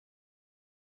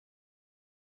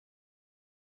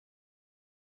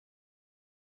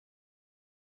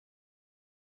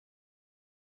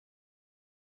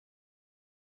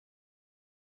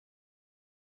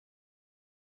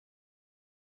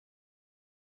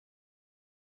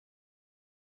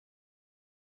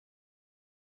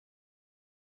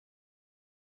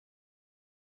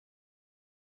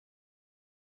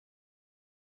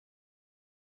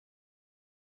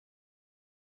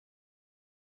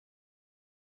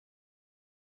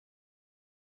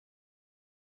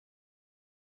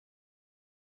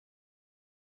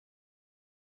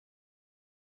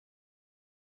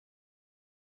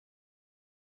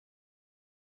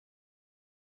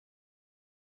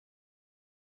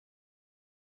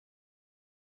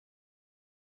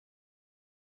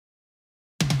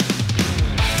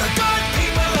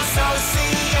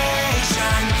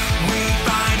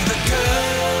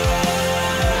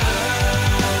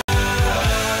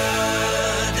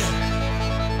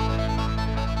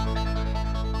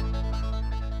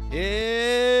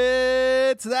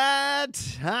that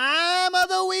time of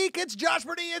the week. It's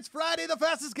Joshpardy. It's Friday, the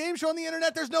fastest game show on the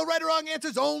internet. There's no right or wrong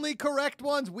answers, only correct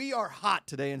ones. We are hot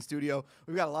today in studio.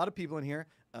 We've got a lot of people in here.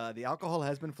 The alcohol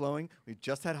has been flowing. We've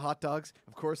just had hot dogs.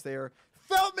 Of course, they are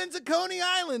Feltman's at Coney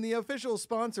Island, the official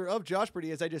sponsor of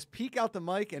Joshpardy. As I just peek out the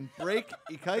mic and break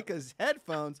Ikaika's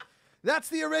headphones. That's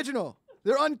the original.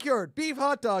 They're uncured. Beef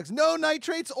hot dogs. No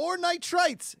nitrates or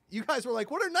nitrites. You guys were like,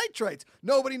 what are nitrites?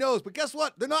 Nobody knows. But guess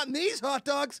what? They're not in these hot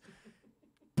dogs.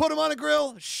 Put them on a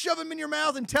grill, shove them in your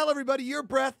mouth, and tell everybody your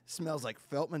breath smells like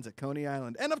Feltman's at Coney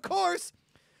Island. And, of course,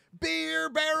 beer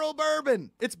barrel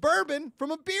bourbon. It's bourbon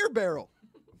from a beer barrel.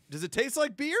 Does it taste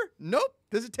like beer? Nope.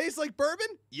 Does it taste like bourbon?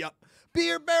 Yup.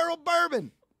 Beer barrel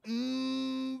bourbon.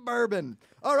 Bourbon.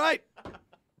 All right.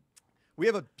 We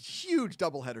have a huge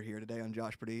doubleheader here today on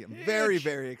Joshpardy. I'm very,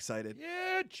 very excited.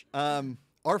 Huge.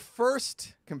 Our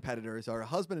first competitors are a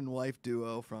husband and wife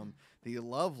duo from the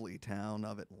lovely town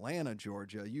of Atlanta,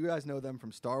 Georgia. You guys know them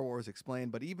from Star Wars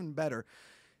Explained, but even better,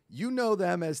 you know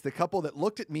them as the couple that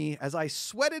looked at me as I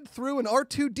sweated through an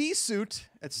R2D suit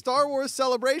at Star Wars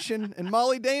Celebration, and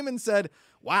Mollie Damon said,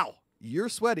 "Wow, you're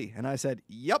sweaty." And I said,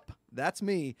 "Yep, that's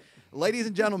me." Ladies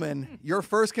and gentlemen, your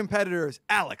first competitors,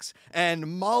 Alex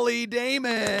and Mollie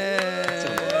Damon.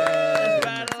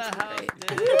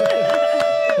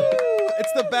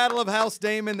 It's the Battle of House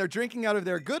Damon. They're drinking out of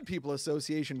their Good People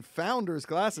Association Founders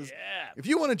glasses. Yeah. If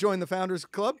you want to join the Founders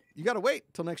Club, you got to wait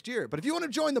till next year. But if you want to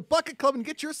join the Bucket Club and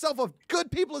get yourself a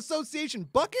Good People Association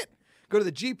bucket, go to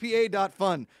the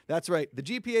GPA.fun. That's right, the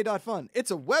GPA.fun.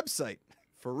 It's a website.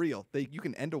 For real. You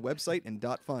can end a website in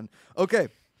 .fun. Okay.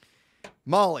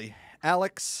 Mollie,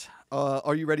 Alex,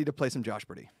 are you ready to play some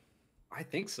Joshpardy? I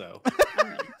think so.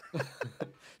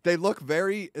 They look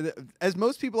very, as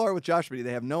most people are with Joshpardy,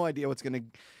 they have no idea what's going to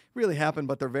really happen,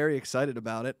 but they're very excited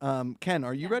about it. Ken,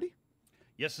 are you ready?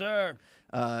 Yes, sir.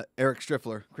 Eric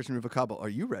Striffler, Christian Ruvacabo, are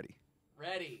you ready?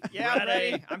 Ready. Yeah,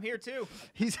 ready. I'm here too.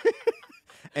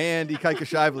 And Ikaika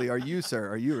Shively, are you, sir?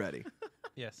 Are you ready?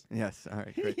 Yes. Yes. All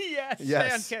right. Great. Yes.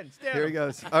 Yes. Stand, Ken. Stand. Here he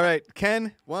goes. All right,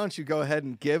 Ken, why don't you go ahead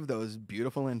and give those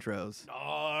beautiful intros?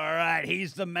 All right.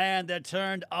 He's the man that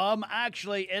turned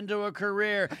actually into a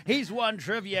career. He's won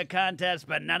trivia contests,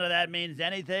 but none of that means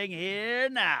anything here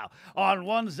now. On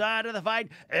one side of the fight,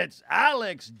 it's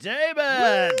Alex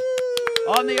Damon.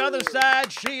 On the other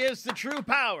side, she is the true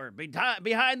power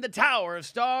behind the tower of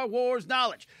Star Wars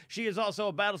knowledge. She is also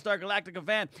a Battlestar Galactica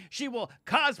fan. She will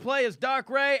cosplay as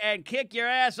Dark Ray and kick your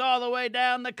ass all the way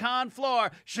down the con floor.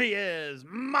 She is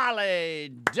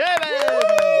Mollie Damon.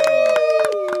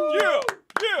 Yeah.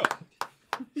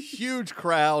 Huge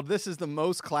crowd. This is the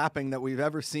most clapping that we've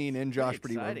ever seen in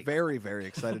Joshpardy. We're exciting. very, very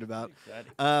excited about.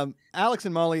 Alex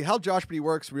and Mollie, how Joshpardy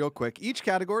works real quick. Each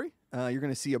category, you're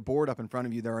going to see a board up in front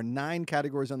of you. There are 9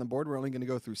 categories on the board. We're only going to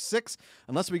go through 6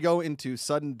 unless we go into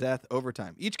sudden death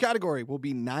overtime. Each category will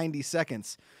be 90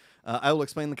 seconds. I will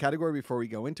explain the category before we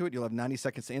go into it. You'll have 90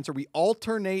 seconds to answer. We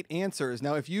alternate answers.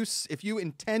 Now, if you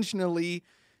intentionally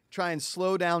try and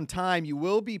slow down time, you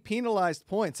will be penalized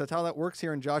points. That's how that works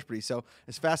here in Joshpardy. So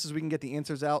as fast as we can get the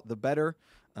answers out, the better.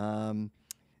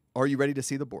 Are you ready to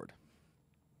see the board?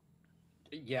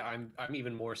 Yeah, I'm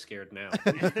even more scared now.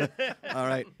 All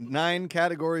right, 9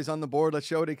 categories on the board. Let's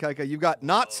show it, Ikaika. You've got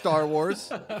not Star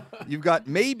Wars. You've got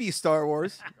maybe Star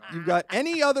Wars. You've got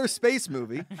any other space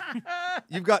movie.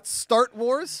 You've got Start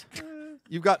Wars.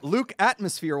 You've got Luke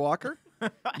Atmosphere Walker.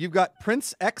 You've got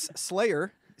Prince X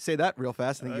Slayer. Say that real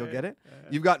fast. I think you'll get it.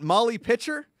 You've got Molly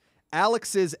Pitcher,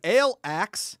 Alex's Ale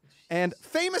Axe, and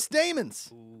Famous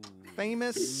Damons.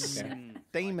 Famous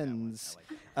Damons.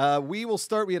 We will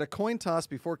start. We had a coin toss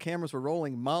before cameras were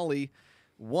rolling. Mollie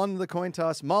won the coin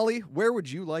toss. Mollie, where would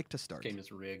you like to start? Game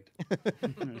is rigged.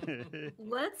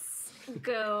 Let's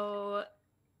go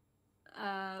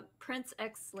Prince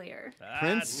X Slayer.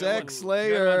 Prince X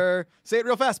Slayer. Say it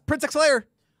real fast. Prince X Slayer.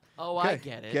 Oh, Okay. I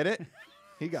get it. Get it?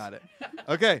 He got it.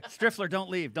 Okay. Striffler,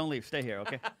 don't leave. Don't leave. Stay here,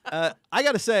 okay? I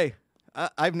got to say,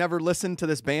 I've never listened to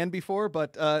this band before,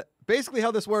 but basically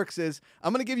how this works is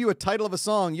I'm going to give you a title of a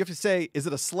song. You have to say, is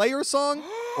it a Slayer song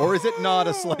or is it not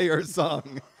a Slayer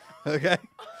song? Okay?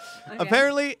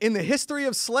 Apparently, in the history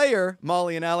of Slayer,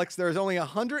 Mollie and Alex, there's only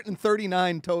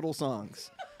 139 total songs.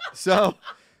 So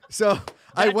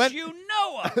I went you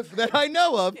know of. that I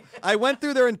know of. I went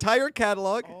through their entire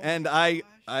catalog, and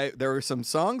there were some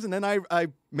songs, and then I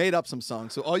made up some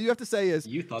songs. So all you have to say is...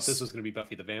 You thought this was going to be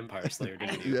Buffy the Vampire Slayer,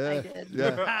 didn't you? Yeah, I did.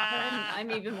 yeah. I'm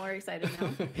even more excited now.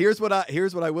 Here's what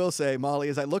I will say, Mollie,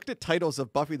 is I looked at titles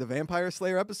of Buffy the Vampire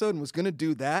Slayer episode and was going to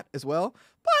do that as well,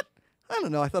 but I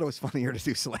don't know. I thought it was funnier to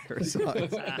do Slayer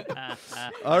songs.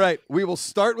 All right, we will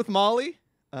start with Mollie.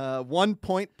 1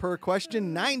 point per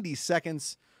question, 90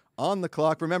 seconds on the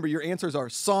clock. Remember, your answers are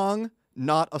song,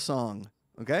 not a song.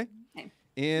 Okay? Okay.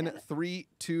 In 3,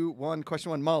 2, 1. Question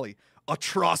 1, Molly.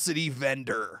 Atrocity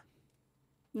vendor.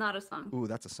 Not a song. Ooh,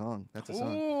 that's a song. That's a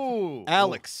song. Ooh.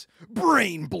 Alex,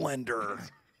 brain blender.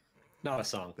 Not a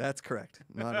song. That's correct.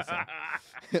 Not a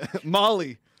song.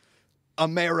 Molly,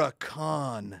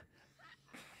 American.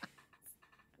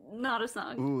 Not a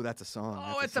song. Ooh, that's a song.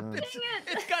 Oh, That's it's a song.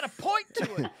 it's got a point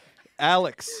to it.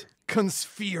 Alex,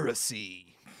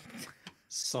 conspiracy.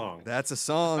 Song. That's a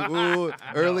song. Ooh,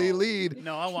 early lead.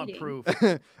 No, I want Cheating.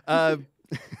 proof.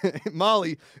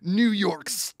 Molly, New York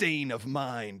stain of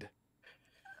mind.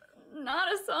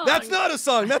 Not a song. That's not a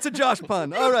song. That's a Josh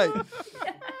pun. All right.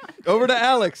 Over to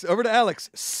Alex. Over to Alex.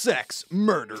 Sex,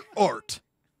 murder, art.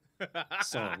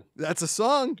 Song. That's a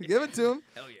song. Give it to him.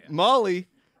 Hell yeah. Molly,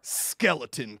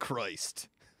 skeleton Christ.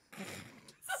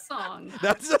 Song.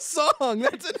 That's a song.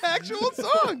 That's an actual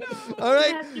song. All It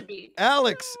right. has to be.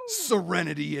 Alex,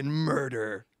 serenity and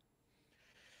murder.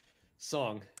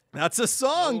 Song. That's a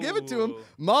song. Give it to him. Ooh.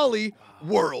 Molly,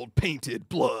 world painted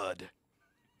blood.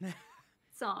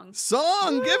 Song.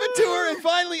 Song. Give it to her. And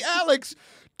finally, Alex,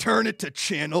 turn it to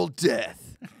channel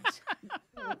death.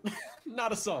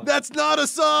 Not a song. That's not a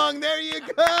song. There you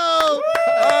go.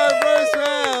 Our first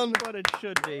round. What it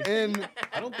should be. In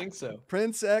I don't think so.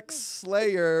 Prince X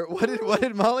Slayer. What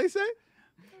did Molly say?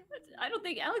 I don't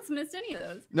think Alex missed any of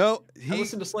those. No, I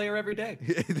listen to Slayer every day.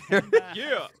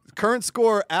 Yeah. Current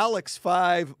score: Alex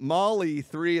 5, Molly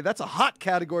 3. That's a hot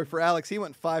category for Alex. He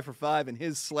went 5 for 5 in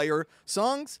his Slayer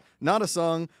songs. Not a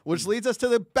song, which leads us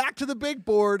to back to the big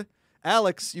board.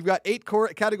 Alex, you've got 8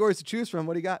 categories to choose from.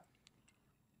 What do you got?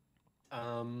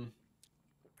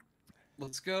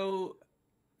 Let's go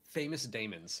famous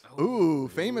Damons. Ooh,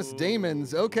 famous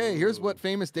Damons. Okay, here's what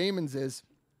famous Damons is.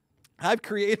 I've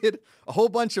created a whole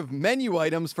bunch of menu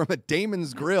items from a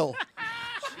Damon's grill.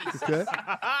 Okay.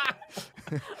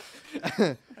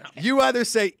 You either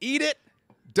say eat it,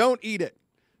 don't eat it.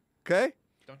 Okay?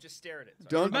 Don't just stare at it. Sorry.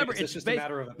 Don't Remember, Is this it's just a based-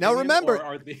 matter of Now opinion, remember, or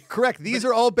are the- correct. These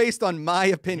are all based on my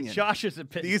opinion. Josh's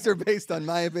opinion. These are based on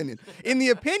my opinion. In the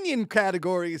opinion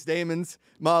categories, Damons,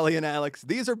 Molly, and Alex,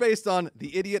 these are based on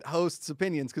the idiot host's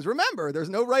opinions. Because remember, there's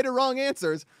no right or wrong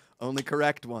answers, only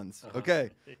correct ones. Okay.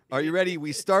 Are you ready?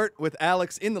 We start with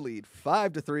Alex in the lead,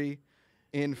 5-3.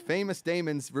 In famous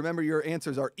Damons, remember your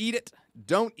answers are eat it,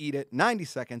 don't eat it. 90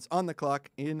 seconds on the clock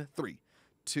in 3,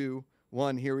 2,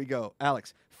 1. Here we go.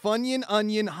 Alex, Funyun,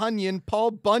 onion, hunyon,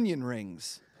 Paul Bunyan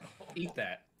rings. Eat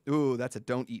that. Ooh, that's a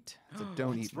don't eat. That's a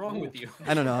don't eat. What's wrong with you?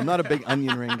 I don't know. I'm not a big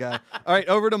onion ring guy. All right,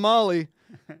 over to Molly.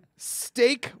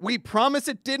 Steak, we promise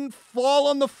it didn't fall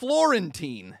on the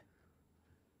Florentine.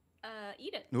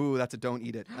 Eat it. Ooh, that's a don't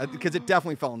eat it. Because it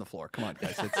definitely fell on the floor. Come on,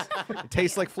 guys. It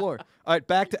tastes like floor. All right,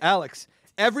 back to Alex.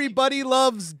 Everybody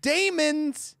loves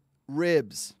Damon's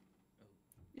ribs.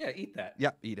 Yeah, eat that.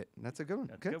 Yeah, eat it. That's a good one.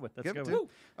 That's Okay. good one. That's Give good it one.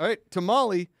 to- All right, to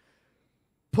Molly.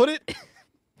 Put it.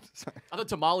 Sorry. I thought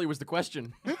tamale was the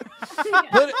question.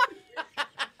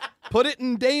 Put it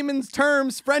in Damon's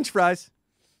terms. French fries.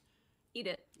 Eat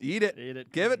it. Eat it. Eat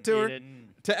it. Give it to Eat her. it.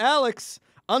 To Alex,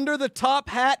 under the top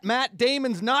hat, Matt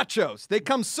Damon's nachos. They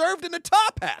come served in a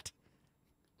top hat.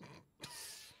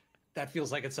 That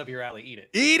feels like it's up your alley. Eat it.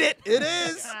 Eat it. It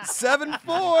is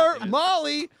 7-4.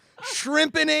 Molly,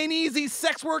 shrimpin' ain't easy.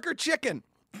 Sex worker chicken.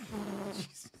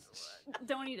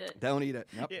 Don't eat it. Don't eat it.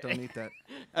 Nope, don't eat that.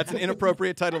 That's an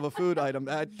inappropriate title of a food item.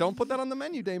 Don't put that on the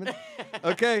menu, Damon.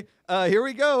 Okay, here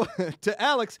we go. To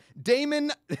Alex,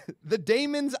 Damon, the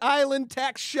Damon's Island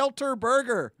Tax Shelter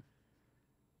Burger.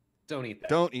 Don't eat that.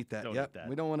 Don't eat that. Don't Yep. eat that.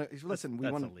 We don't want to. Listen, we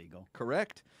That's want to. illegal.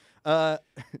 Correct.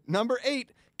 Number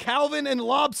 8, Calvin and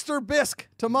Lobster Bisque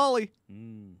to Molly.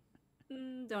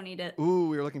 Don't eat it. Ooh,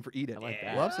 we were looking for eat it. I like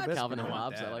Yeah. that. Lobster bisque. Calvin and I want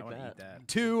Hobbes. that. I like wanna that. eat that.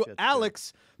 To That's good.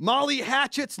 Alex, Molly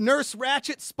Hatchet's Nurse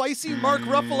Ratchet Spicy Mark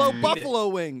Ruffalo Buffalo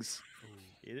Wings.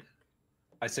 Eat it.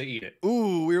 I say eat it.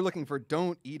 Ooh, we were looking for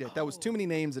don't eat it. That was too many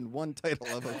names in one title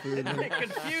of a food. It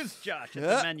confused Josh at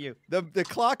Yeah. the menu. The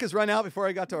clock has run out before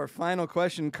I got to our final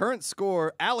question. Current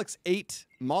score, Alex 8,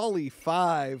 Molly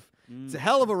 5. It's a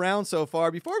hell of a round so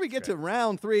far. Before we get to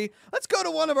round 3, let's go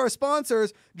to one of our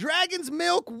sponsors, Dragon's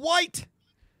Milk White.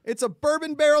 It's a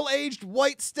bourbon barrel aged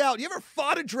white stout. You ever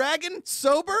fought a dragon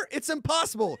sober? It's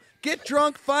impossible. Get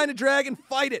drunk, find a dragon,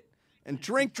 fight it, and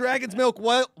drink Dragon's Milk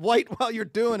White while you're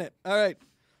doing it. All right,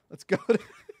 let's go to.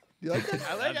 You like that?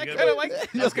 I That's good. kind of like. I was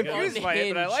That's good. confused by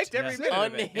it, but I liked every Unhinged. minute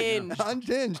of it. Unhinged.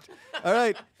 Unhinged. All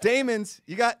right, Damons,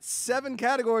 you got 7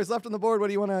 categories left on the board. What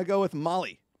do you want to go with,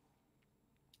 Molly?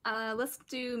 Let's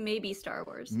do maybe Star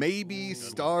Wars. Maybe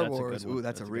Star That's a good Wars. one. Ooh,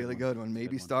 that's a That's a really good good one. That's a Maybe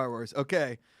good one. Star Wars.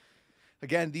 Okay.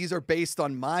 Again, these are based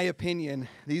on my opinion.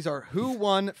 These are who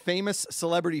won famous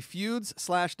celebrity feuds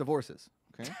 / divorces.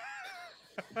 Okay.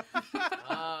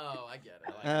 Oh, I get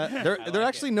it. I like it. There I are like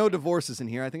actually no divorces in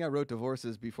here. I think I wrote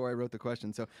divorces before I wrote the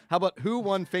question. So how about who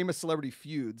won famous celebrity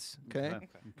feuds? Okay. Okay.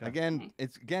 Again,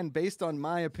 it's based on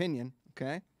my opinion.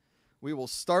 Okay. We will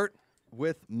start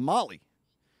with Molly.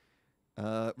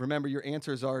 Remember, your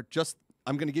answers are just.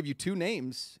 I'm going to give you 2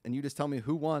 names, and you just tell me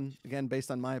who won. Again,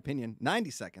 based on my opinion. 90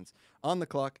 seconds on the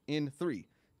clock. In 3,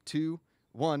 2,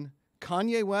 1.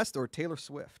 Kanye West or Taylor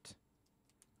Swift?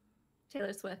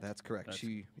 Taylor Swift. That's correct. That's-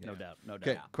 She. No doubt. No doubt.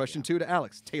 Okay. Question 2 to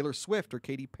Alex. Taylor Swift or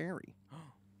Katy Perry?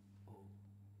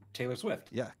 Taylor Swift.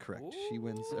 Yeah, correct. She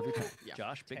wins every time. Yeah.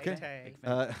 Josh, big Okay. fan. Big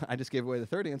fan. I just gave away the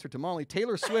third answer to Molly.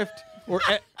 Taylor Swift or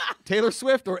Taylor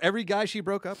Swift or every guy she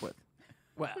broke up with.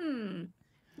 Well,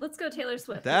 Let's go Taylor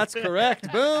Swift. That's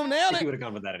correct. Boom, nailed He it. would have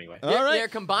gone with that anyway. All their right.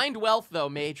 combined wealth, though,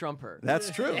 may trump her. That's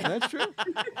true. That's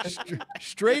true.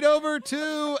 Straight over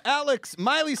to Alex.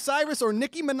 Miley Cyrus or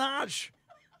Nicki Minaj?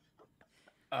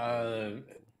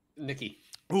 Nikki.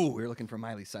 Ooh, we're looking for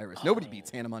Miley Cyrus. Nobody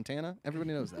beats Hannah Montana.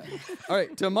 Everybody knows that. All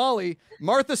right, to Molly.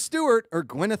 Martha Stewart or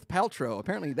Gwyneth Paltrow?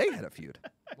 Apparently they had a feud.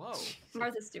 Whoa.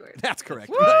 Martha Stewart. That's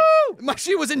correct.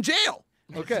 She was in jail.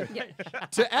 Okay. Yeah.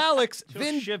 To Alex. She'll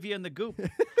Vin. shiv you in the goop.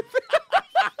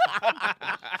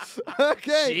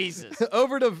 Okay. Jesus.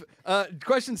 Over to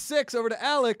question 6. Over to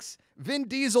Alex. Vin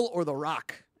Diesel or The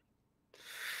Rock?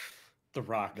 The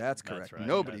Rock. That's correct. right,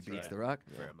 Nobody that's beats right.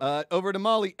 The Rock. Over to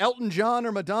Molly. Elton John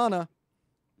or Madonna?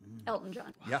 Elton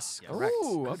John. Yes, correct.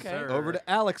 Ooh, okay. Over to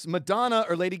Alex. Madonna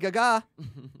or Lady Gaga?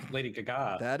 Lady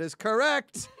Gaga. That is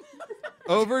correct.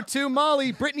 Over to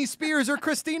Molly. Britney Spears or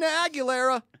Christina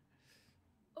Aguilera?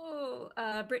 Oh,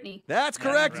 Brittany. That's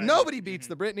correct. right. Nobody beats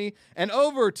the Britney. And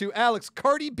over to Alex.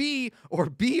 Cardi B or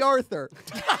B. Arthur?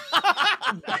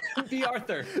 B.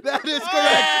 Arthur. That is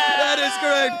correct. That is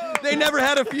correct. They never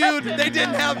had a feud. They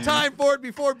didn't have time for it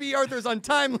before B. Arthur's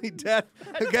untimely death.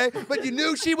 Okay? But you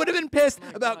knew she would have been pissed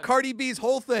about Cardi B's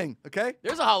whole thing. Okay?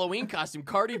 There's a Halloween costume.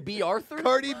 Cardi B. Arthur?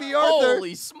 Cardi B. Arthur.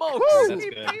 Holy smokes. That's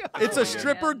good. It's a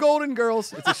stripper Golden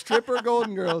Girls. It's a stripper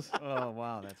Golden Girls. Oh,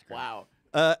 wow. That's great. Wow.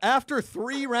 After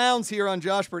 3 rounds here on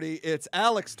Joshpardy, it's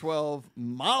Alex 12,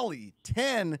 Molly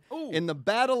 10 in the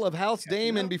Battle of House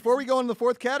Damon. Before we go into the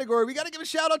 4th category, we got to give a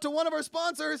shout out to one of our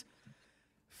sponsors,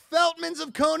 Feltman's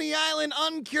of Coney Island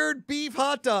Uncured Beef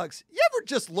Hot Dogs. You ever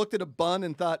just looked at a bun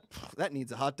and thought, that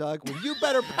needs a hot dog? Well, you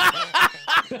better...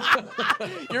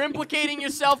 You're implicating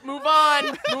yourself. Move on.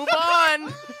 Move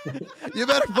on. You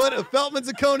better put a Feltman's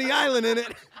of Coney Island in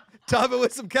it. Top it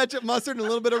with some ketchup, mustard, and a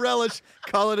little bit of relish.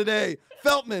 Call it a day.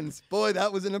 Feltman's. Boy,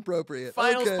 that was inappropriate.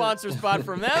 Final Okay. sponsor spot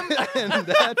from them. And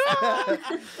that's that.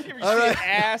 All right.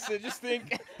 Ass. I just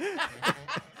think.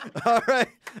 All right.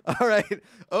 All right.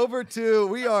 Over to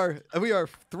we are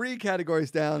 3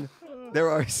 categories down. There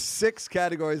are 6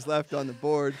 categories left on the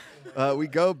board. We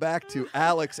go back to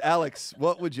Alex. Alex,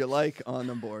 what would you like on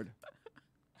the board?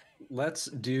 Let's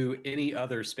do any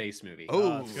other space movie.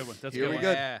 Oh, that's a good one. That's a here good we one.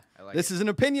 go. Yeah, I like This is an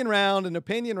opinion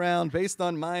round based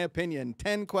on my opinion.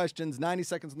 10 questions, 90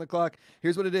 seconds on the clock.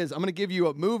 Here's what it is. I'm going to give you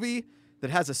a movie that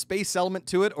has a space element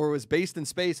to it or was based in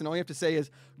space, and all you have to say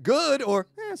is good or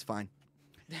it's fine.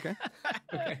 Okay?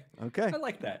 Okay. Okay. I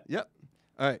like that. Yep.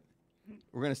 All right.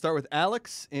 We're going to start with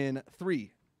Alex in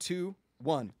 3, 2,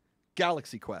 1.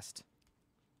 Galaxy Quest.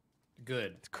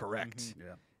 Good. It's correct.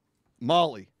 Yeah.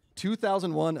 Molly,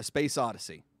 2001: A Space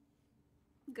Odyssey.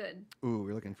 Good. Ooh,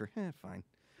 we're looking for fine.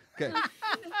 Okay.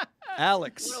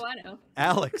 Alex. What do I know?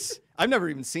 Alex. I've never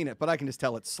even seen it, but I can just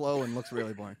tell it's slow and looks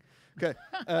really boring. Okay.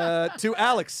 To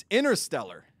Alex,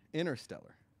 Interstellar.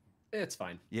 Interstellar. It's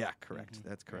fine. Yeah, correct.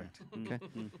 That's correct. Okay.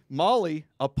 Molly,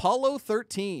 Apollo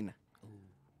 13.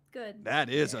 Good. That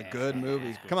is a good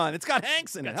movie. Come on, it's got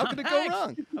Hanks in it. How could it go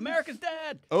wrong? America's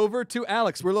Dad. Over to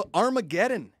Alex. We're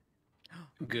Armageddon.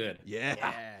 Good. Yeah.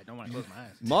 Yeah, don't want to close my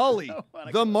eyes. Molly, Don't wanna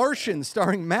The close my Martian,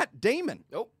 starring Matt Damon.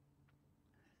 Nope.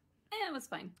 It was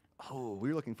fine. Oh, we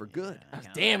were looking for good.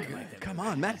 Damn good. Come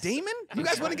on, Matt Damon? You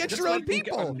guys went against Just your own when we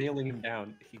people. are nailing him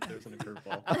down. He throws in a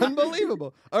curveball.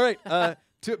 Unbelievable. All right,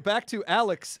 back to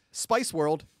Alex, Spice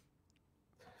World.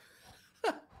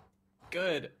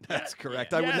 Good. That's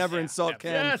correct. I would never insult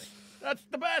Ken. Yes, that's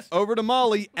the best. Over to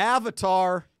Molly,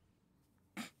 Avatar.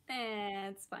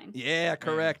 It's fine. Yeah,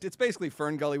 correct. It's basically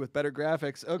Fern Gully with better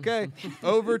graphics. Okay.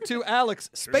 Over to Alex,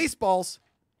 Spaceballs.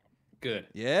 Good.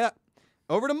 Yeah.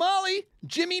 Over to Molly,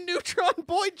 Jimmy Neutron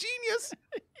Boy Genius.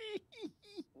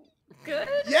 Good.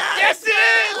 Yes, it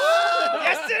is!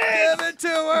 Yes, it is! Give it to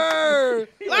her.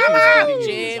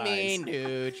 Jimmy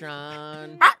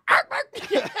Neutron.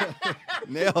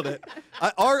 Nailed it.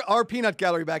 Our peanut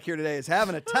gallery back here today is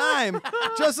having a time,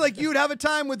 just like you'd have a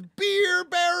time with beer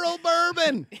barrel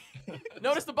bourbon.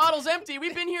 Notice the bottle's empty.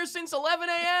 We've been here since 11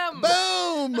 a.m.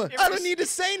 Boom! I don't need to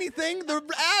say anything. The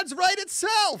ad's right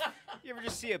itself. You ever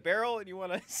just see a barrel and you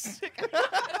want to stick Stick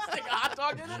a hot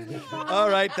dog in it? All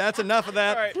right, that's enough of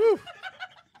that. All right. Whew.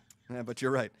 Yeah, but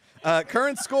you're right.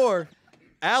 Current score,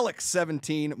 Alex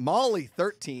 17, Mollie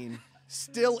 13.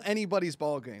 Still anybody's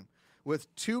ball game.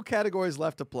 With 2 categories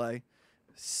left to play,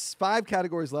 5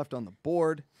 categories left on the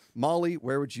board. Mollie,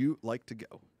 where would you like to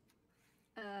go?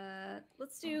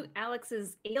 Let's do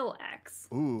Alex's Ale Axe.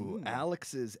 Ooh,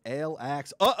 Alex's Ale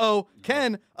Axe. Uh-oh,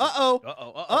 Ken. Uh-oh.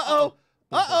 Uh-oh.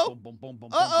 Uh-oh.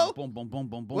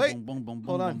 Wait, Wait.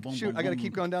 hold on. Shoot, I got to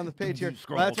keep going down the page here.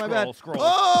 Scroll, That's my bad. scroll.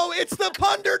 Oh, it's the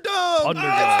Punderdome. It's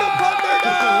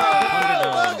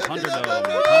the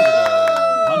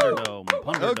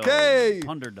Punderdome. Okay.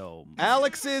 Punderdome.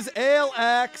 Alex's Ale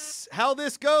Axe. How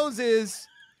this goes is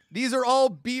these are all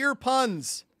beer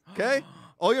puns. Okay?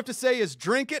 All you have to say is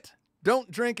drink it,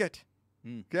 don't drink it.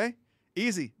 Okay?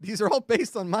 Easy. These are all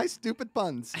based on my stupid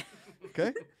puns.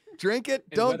 Okay? Drink it,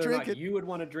 And don't whether or drink not it. you would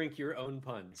want to drink your own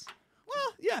puns.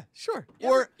 Well, yeah, sure.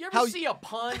 You ever see a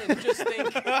pun and just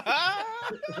think,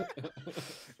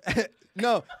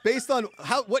 No, based on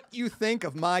what you think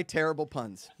of my terrible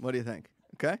puns. What do you think?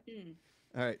 Okay?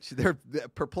 All right, they're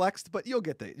perplexed, but you'll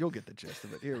get the gist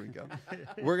of it. Here we go.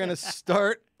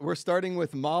 We're starting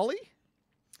with Mollie.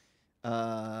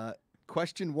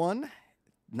 Question 1,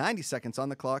 90 seconds on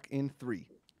the clock in 3,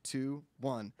 2,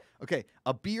 1. Okay,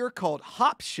 a beer called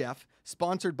Hop Chef,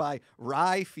 sponsored by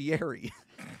Rye Fieri.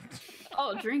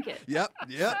 Oh, drink it. Yep,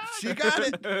 she got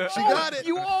it. She got it.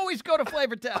 You always go to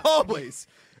Flavor Town. Always.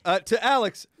 To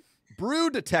Alex, Brew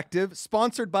Detective,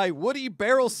 sponsored by Woody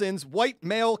Barrelson's White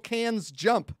Male Cans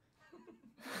Jump.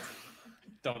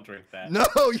 Don't drink that. No,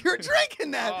 you're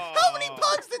drinking that. How many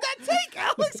puns did that take,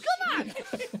 Alex? Come on.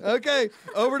 Okay,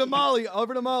 over to Mollie.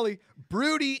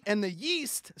 Broody and the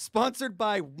Yeast, sponsored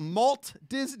by Malt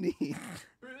Disney.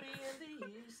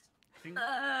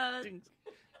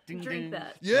 Drink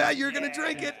that. Yeah, you're going to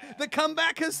drink it. The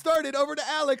comeback has started. Over to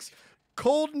Alex.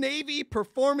 Cold Navy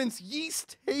Performance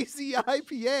Yeast Hazy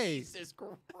IPA. Jesus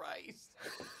Christ.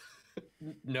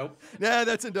 Nope. Nah,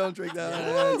 that's a don't drink that.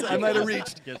 I might have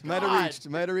reached. Might have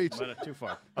reached. Too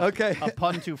far. Okay. A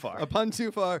pun too far. A pun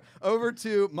too far. Over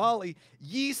to Mollie.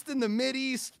 Yeast in the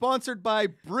Mideast, sponsored by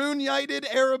Brunited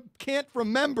Arab Can't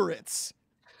Remember It's.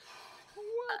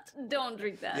 What? Don't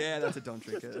drink that. Yeah, that's a don't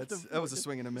drink it. That was a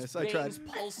swing and a miss. I tried. Veins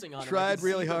pulsing on him. I Tried can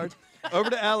really see them. hard. Over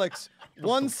to Alex.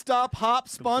 One Stop Hop,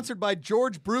 sponsored by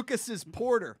George Brucas's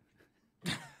Porter.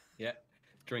 Yeah.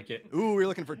 Drink it. Ooh, we're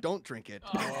looking for don't drink it.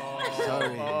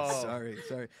 Sorry.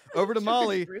 Over to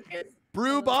Mollie.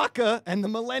 Brew Baca and the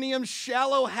Millennium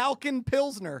Shallow Halkin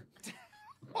Pilsner.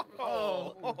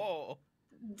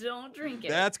 Don't drink it.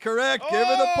 That's correct. Give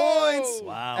her the points.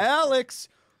 Wow. Alex,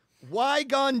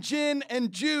 Wygon Gin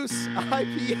and Juice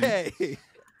IPA.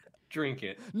 Drink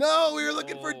it. No, we were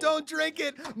looking for don't drink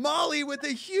it. Mollie with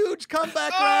a huge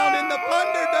comeback round in the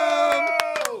Punderdome.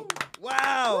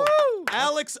 Wow.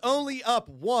 Alex only up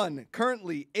 1,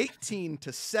 currently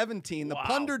 18-17. The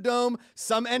Punderdome,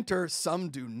 some enter, some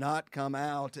do not come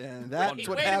out, and that's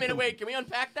what Wait happened. a minute, wait. Can we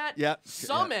unpack that? Yeah.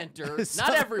 Some yeah. enter, not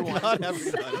Some- everyone. Not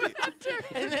everybody.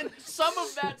 And then some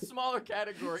of that smaller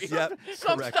category. Yep,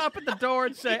 Some correct. stop at the door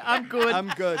and say, I'm good. I'm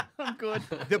good. I'm good.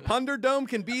 The Punderdome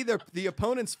can be the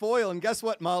opponent's foil, and guess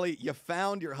what, Mollie? You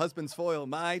found your husband's foil.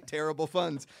 My terrible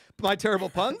puns.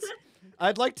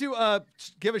 I'd like to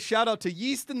give a shout out to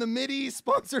Yeast in the Mideast,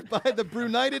 sponsored by the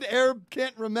Brunited Arab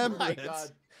Can't Remember My It.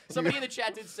 God. Somebody in the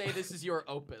chat did say this is your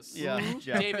opus. Yeah.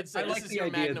 David I said like this is the your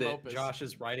idea magnum that opus. Josh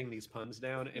is writing these puns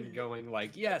down and going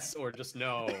like yes or just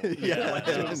no. Yeah. Like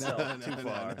to himself. Too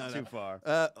far. Too far.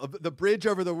 The bridge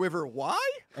over the river. Why?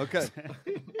 Okay.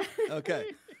 Okay.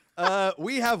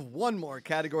 We have one more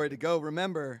category to go.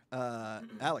 Remember,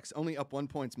 Alex only up 1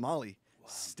 point. Mollie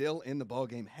still in the ball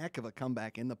game. Heck of a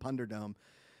comeback in the Punderdome.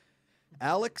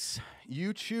 Alex,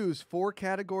 you choose 4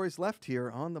 categories left here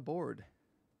on the board.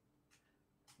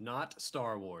 Not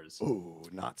Star Wars. Ooh,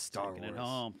 not Star Taking Wars. it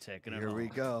home. Taking it Here home. we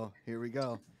go. Here we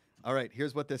go. All right,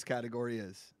 here's what this category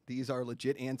is. These are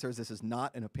legit answers. This is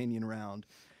not an opinion round.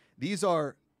 These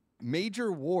are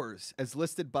major wars as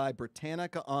listed by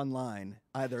Britannica Online.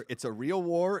 Either it's a real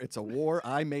war, it's a war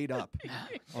I made up.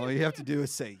 All you have to do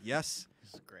is say yes,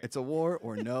 This is great. it's a war,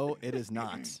 or no, it is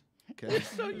not. Okay.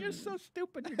 You're so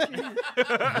stupid. You're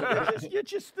genius. You're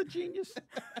just the genius.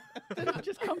 It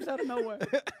just comes out of nowhere.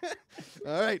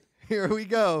 All right, here we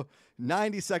go.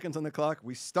 90 seconds on the clock.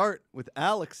 We start with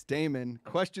Alex Damon.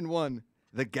 Question 1,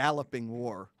 the Galloping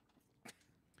War.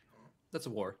 That's a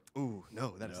war. Ooh,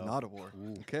 no, that is not a war.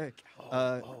 Okay.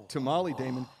 To Mollie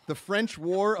Damon, the French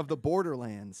War of the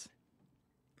Borderlands.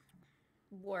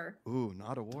 War. Ooh,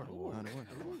 not a war. Not a war.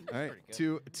 All right,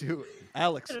 to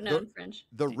Alex, I don't know in French.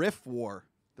 the Riff War.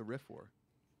 The Riff War.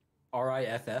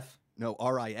 RIFF. No,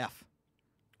 RIF.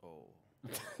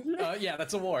 Yeah,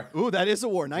 that's a war. Ooh, that is a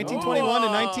war. 1921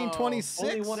 and 1926.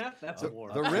 Only one F. That's a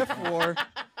war. The Riff War.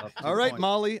 All right,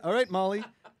 Molly. All right, Molly.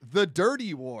 The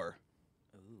Dirty War.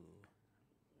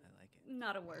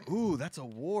 Not a war. Ooh, that's a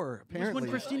war, apparently. When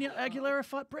Christina Aguilera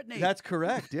fought Britney. That's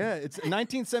correct, yeah. It's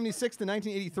 1976 to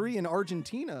 1983 in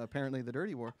Argentina, apparently, the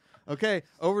Dirty War. Okay,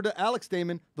 over to Alex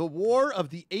Damon. The War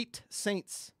of the Eight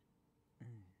Saints.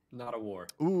 Not a war.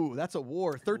 Ooh, that's a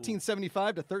war.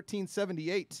 1375 to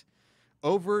 1378.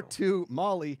 Over to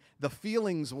Molly. The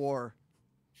Feelings War.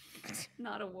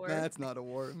 Not a war. That's not a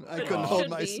war. I But it couldn't hold should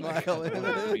my be. smile. It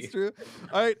It's be. true.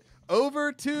 All right,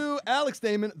 over to Alex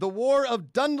Damon. The War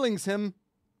of Dundlingsham.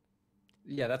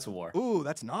 Yeah, that's a war. Ooh,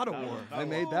 that's not a war. I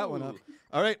made that one up.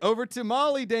 All right, over to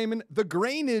Molly Damon. The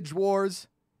Grainage Wars.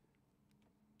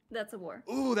 That's a war.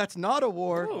 Ooh, that's not a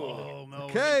war. Oh, no.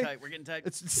 Okay. We're getting tight.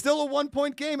 It's still a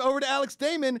 1-point game. Over to Alex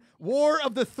Damon. War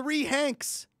of the Three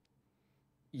Hanks.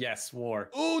 Yes, war.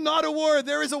 Ooh, not a war.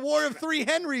 There is a War of Three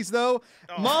Henrys, though.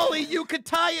 Molly, you could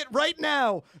tie it right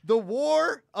now. The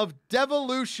War of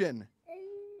Devolution.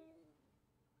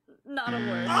 Not a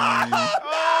war.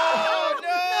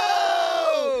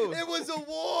 Oh, no! It was a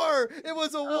war. It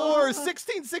was a war.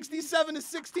 1667 to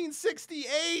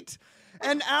 1668.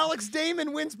 And Alex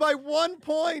Damon wins by 1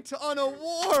 point on a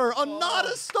war, on not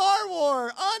a Star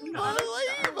War.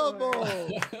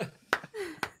 Unbelievable.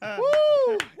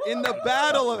 Woo! In the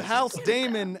Battle of House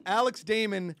Damon, Alex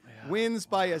Damon wins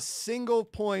by a single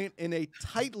point in a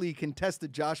tightly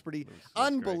contested Joshpardy.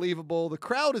 Unbelievable. The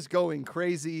crowd is going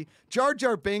crazy. Jar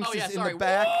Jar Binks Oh, yeah, is in sorry. the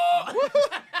back.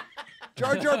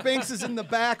 Jar Jar Binks is in the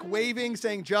back waving,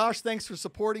 saying, Josh, thanks for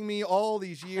supporting me all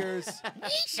these years.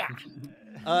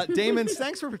 Damon,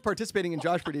 thanks for participating in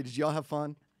Joshpardy. Did y'all have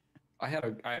fun? I had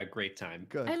a great time.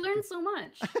 Good. I learned so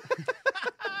much.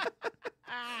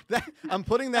 I'm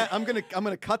putting that. I'm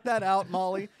gonna cut that out,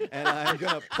 Molly, and I'm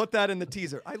gonna put that in the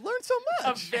teaser. I learned so A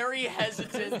much. very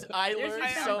hesitant. I There's learned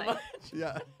your so soundbite. much.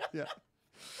 Yeah,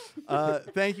 yeah.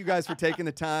 Thank you guys for taking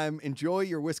the time. Enjoy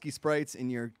your whiskey sprites in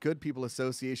your Good People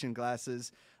Association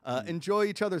glasses. Enjoy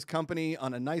each other's company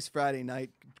on a nice Friday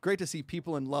night. Great to see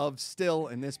people in love still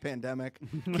in this pandemic.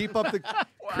 Keep up the.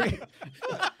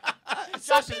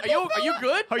 Josh, are you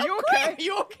good? Are you okay? Are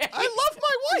you okay? I love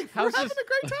my wife. How's We're having this- a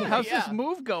great time. How's Yeah. this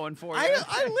move going for you? you know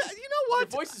Your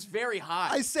what? voice is very high.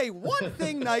 I say one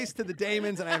thing nice to the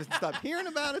Damons, and I haven't stopped hearing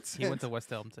about it since. He went to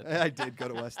West Elm today. I did go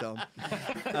to West Elm.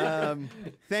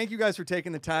 Thank you guys for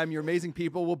taking the time. You're amazing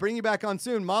people. We'll bring you back on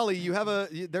soon. Molly,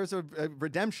 there's a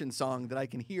redemption song that I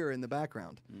can hear in the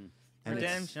background. And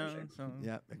it's- Redemption song.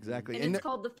 Yeah, exactly. And it's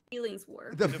called the Feelings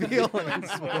War. the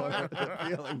Feelings War. The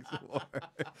Feelings War.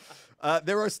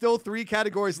 There are still 3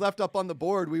 categories left up on the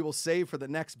board. We will save for the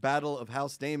next Battle of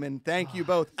House Damon. Thank you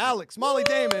both, Alex, Molly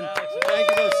Damon. Thank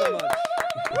you both so much.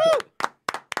 Woo!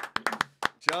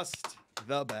 Just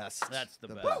the best. That's the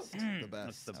best. The best.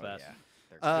 That's the best.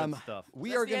 Um, Good stuff. We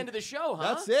That's are the gonna, end of the show, huh?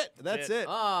 That's it. That's it.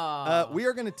 Ah. We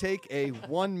are going to take a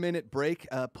 1-minute break.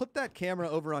 Put that camera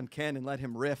over on Ken and let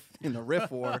him riff in the riff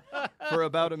war for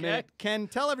about a minute. Ken,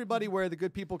 tell everybody where the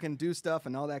good people can do stuff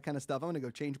and all that kind of stuff. I'm going to go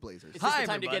change blazers. Is this Hi, the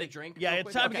time to get everybody. a drink? Yeah, real it's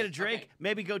quick? time to Okay, get a drink. okay.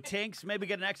 Maybe go Tinks. Maybe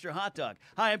get an extra hot dog.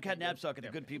 Hi, I'm Kat Knapsack at the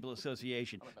Good People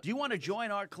Association. Do you want to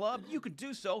join our club? You can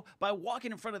do so by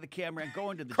walking in front of the camera and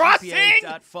going to the Crossing!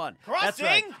 GPA.fun. That's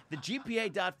right. Crossing! The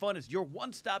GPA.fun is your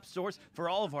one-stop source for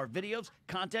all of our videos,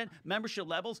 content, membership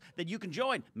levels that you can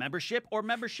join. Membership or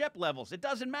membership levels. It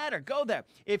doesn't matter. Go there.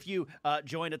 If you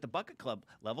join at the Bucket Club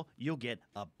level, you'll get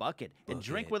a bucket and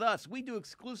drink with us. We do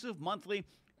exclusive monthly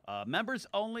members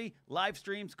only live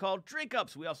streams called Drink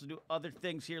Ups. We also do other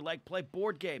things here like play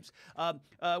board games.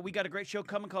 We got a great show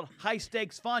coming called High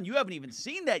Stakes Fun. You haven't even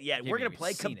seen that yet. We're going to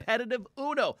play competitive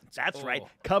Uno. That's right.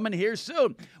 Coming here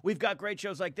soon. We've got great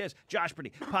shows like this.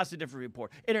 Joshpardy, Positive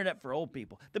Report, Internet for Old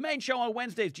People. The main show on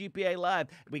Wednesdays, GPA Live.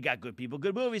 We got Good People,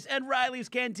 Good Movies, and Riley's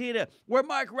Cantina, where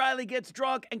Mark Riley gets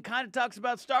drunk and kind of talks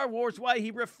about Star Wars while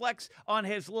he reflects on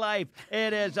his life.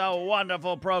 It is a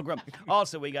wonderful program.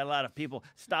 Also, we got a lot of people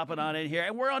stopping on in here.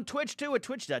 And we're on Twitch, too, at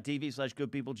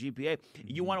twitch.tv/goodpeoplegpa.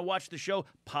 You want to watch the show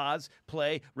pause,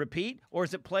 play, repeat? Or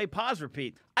is it play, pause,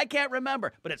 repeat? I can't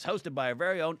remember, but it's hosted by our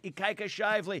very own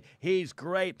GPACharity. He's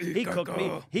great. He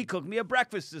cooked me a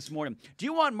breakfast this morning. Do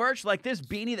you want merch like this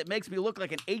beanie that makes me look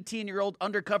like an 18-year-old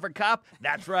undercover cop?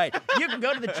 That's right. You can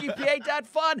go to the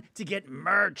GPA.fun to get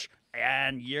merch.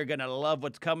 And you're going to love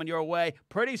what's coming your way.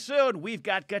 Pretty soon, we've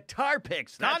got guitar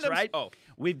picks. That's Condoms? right. Oh.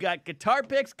 We've got guitar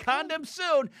picks, condoms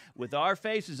soon, with our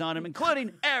faces on them,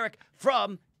 including Eric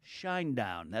from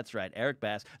Shinedown. That's right, Eric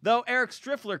Bass. Though Eric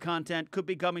Striffler content could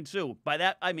be coming soon. By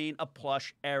that, I mean a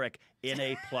plush Eric in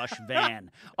a plush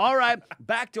van. All right,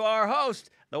 back to our host,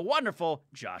 the wonderful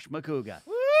Josh Macuga.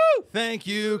 Thank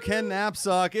you, Ken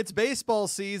Knapsack. It's baseball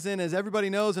season, as everybody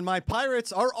knows, and my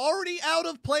Pirates are already out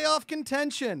of playoff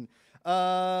contention.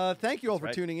 Thank you all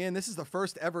for tuning in. This is the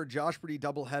first ever Joshpardy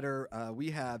doubleheader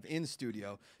we have in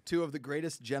studio. Two of the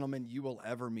greatest gentlemen you will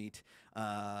ever meet.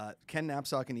 Ken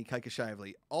Knapsack and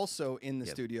GPACharity. Also in the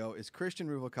studio is Christian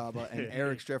Ruvalcaba and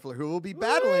Eric Striffler, who will be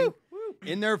battling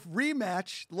in their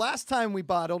rematch. Last time we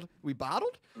battled.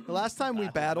 The last time we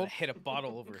battled. Hit a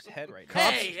bottle over his head right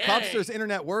now. Copster's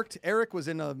internet worked. Eric was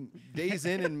in a Days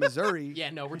Inn in Missouri. Yeah,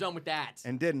 no, we're done with that.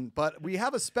 And didn't. But we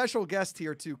have a special guest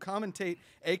here to commentate,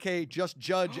 a.k.a. just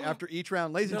judge after each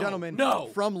round. Ladies and gentlemen,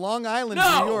 from Long Island,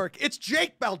 New York, it's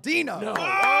Jake Baldino. No.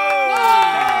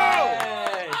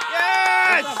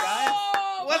 Yes! What's up,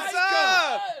 guys? What's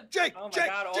up? Jake, Oh my Jake,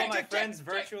 God! All Jake, my Jake, friends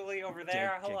virtually over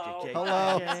there. Hello.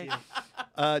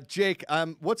 Hello. Jake,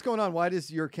 what's going on? Why does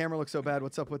your camera look so bad?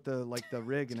 What's up with the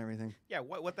rig and everything? Yeah,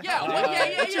 what the Yeah,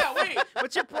 hell? wait.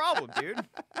 What's your problem, dude?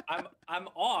 I'm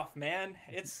off, man.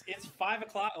 It's 5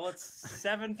 o'clock. Well, it's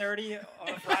 7:30 on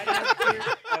a Friday. Here,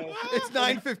 so. It's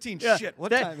 9:15. Shit, what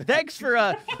time? is it?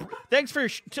 Thanks for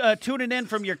tuning in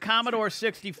from your Commodore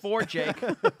 64, Jake.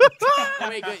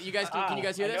 Wait, good. You guys, can you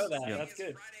guys hear I this? know that. That's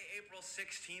good. April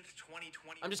 16th,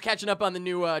 2020. I'm just catching up on the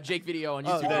new Jake video on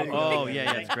YouTube. there you go. Oh,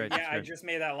 yeah, it's great. Yeah, I just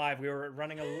made that live. We were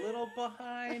running a little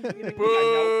behind. I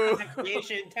Boo. know,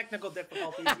 creation, technical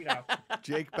difficulties,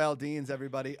 Jake Baldines,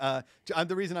 everybody.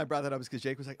 The reason I brought that up is because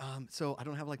Jake was like, so I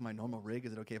don't have like my normal rig.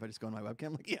 Is it okay if I just go on my webcam?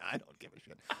 I'm like, yeah, I don't give a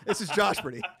shit. This is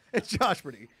Joshpardy. It's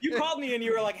Joshpardy. You called me and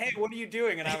you were like, "Hey, what are you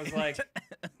doing?" And I was like,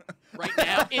 Right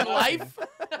now in life.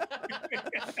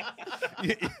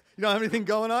 You don't have anything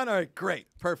going on? All right, great.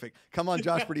 Perfect. Come on,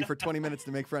 Joshpardy, for 20 minutes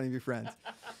to make fun of your friends.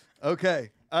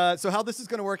 Okay. So how this is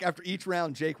going to work after each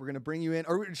round, Jake, we're going to bring you in.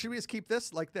 Or should we just keep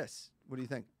this like this? What do you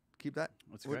think? Keep that?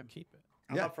 That's great. Keep it.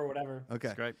 I'm up for whatever. Okay.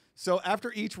 That's great. So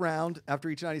after each round, after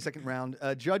each 90-second round,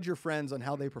 judge your friends on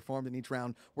how they performed in each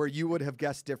round where you would have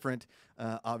guessed different,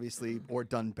 obviously, or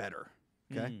done better.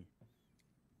 Okay?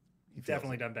 You've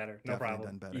definitely done better. No Definitely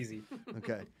problem. done better. Easy.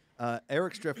 Okay.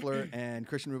 Eric Striffler and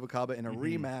Christian Ruvalcaba in a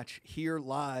rematch here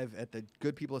live at the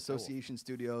Good People Association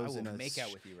Studios I will make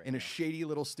out with you right in now. a shady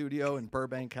little studio in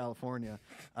Burbank, California.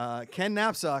 Ken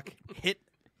Knapsack, hit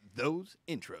those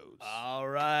intros. All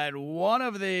right, one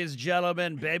of these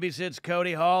gentlemen babysits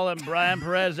Cody Hall and Brian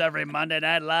Perez every Monday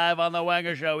night live on the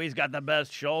Wangers Show. He's got the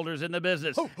best shoulders in the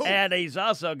business, and he's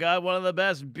also got one of the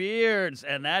best beards,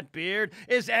 and that beard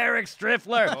is Eric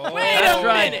Striffler. Wait a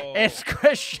minute. It's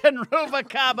Christian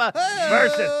Ruvalcaba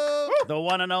versus the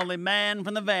one and only man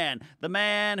from the van, the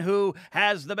man who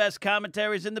has the best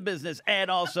commentaries in the business and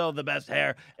also the best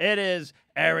hair. It is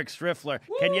Eric Striffler.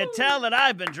 Can you tell that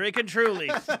I've been drinking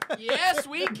Trulies? Yes,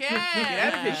 we can.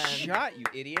 Get out of his shot, you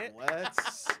idiot.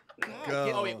 Let's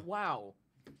go. Oh, wait, wow.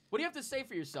 What do you have to say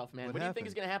for yourself, man? What do you think happened?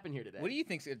 is going to happen here today? What do you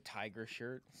think's a tiger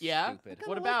shirt? Yeah? Stupid.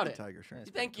 What about the it? tiger shirt.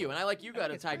 Thank you. And I like you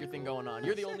got a tiger thing going on.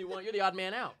 You're the only one. You're the odd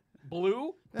man out.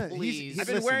 Blue? Yeah, he's- Please. I've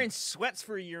been Listen. wearing sweats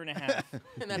for a year and a half.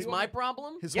 And that's my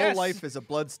problem? His Yes. whole life is a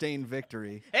bloodstained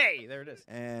victory. Hey, there it is.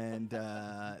 And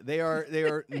they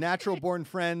are natural born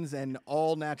friends and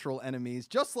all natural enemies,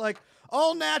 just like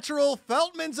all natural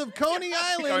Feltmans of Coney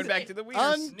Island. Going back to the wieners. Knew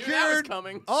that was Uncured,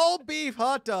 coming. all beef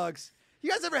hot dogs.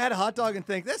 You guys ever had a hot dog and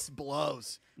think, this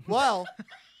blows? Well,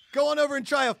 go on over and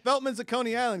try a Feltmans of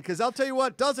Coney Island, because I'll tell you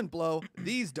what doesn't blow,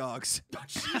 these dogs.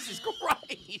 Jesus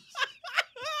Christ.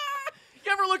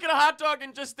 You ever look at a hot dog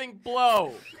and just think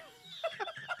blow?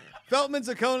 Feltmans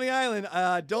of Coney Island,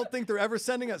 don't think they're ever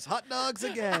sending us hot dogs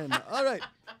again. All right.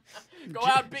 Go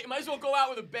out, might as well go out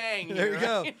with a bang. There here, you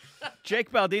go. right?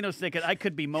 Jake Baldino's thinking, I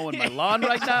could be mowing my lawn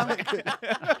right now.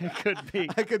 It could be.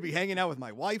 I could be hanging out with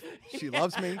my wife. She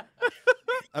loves me.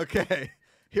 Okay.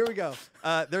 Here we go.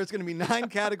 There's going to be 9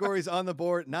 categories on the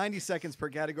board, 90 seconds per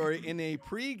category. In a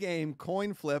pregame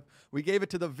coin flip, we gave it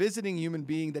to the visiting human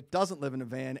being that doesn't live in a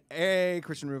van,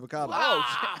 Christian Rubalcaba. Oh,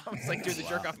 I was like doing the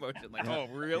jerk off motion. Like, oh,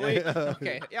 really? Yeah.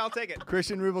 Okay, yeah, I'll take it.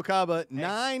 Christian Rubalcaba,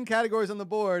 9 categories on the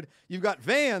board. You've got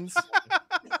vans,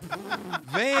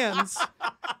 vans,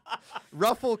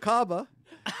 Ruffle Kaba,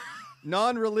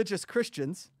 non-religious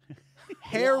Christians,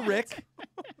 Hair Rick,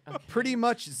 Pretty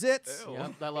Much Zits,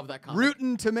 Yep, I love that comment.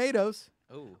 Rootin' Tomatoes,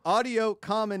 Oh. Audio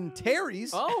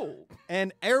Commentaries, Oh.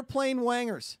 and Airplane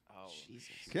Wangers. Oh, Jesus.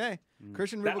 Okay,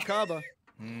 Christian Rubalcaba,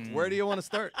 where do you want to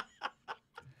start?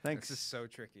 Thanks. This is so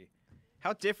tricky.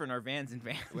 How different are vans and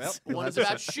vans? Well, One is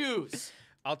about shoes.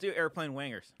 I'll do airplane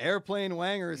wangers. Airplane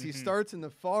Wangers. He starts in the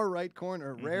far right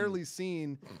corner. Rarely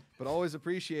seen, but always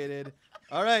appreciated.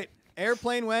 All right.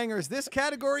 Airplane Wangers. This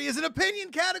category is an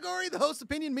opinion category. The host's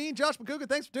opinion, me, Josh Macuga.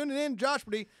 Thanks for tuning in,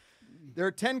 Joshpardy. There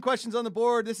are 10 questions on the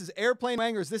board. This is Airplane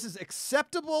Wangers. This is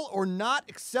acceptable or not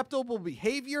acceptable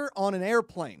behavior on an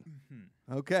airplane.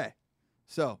 Okay.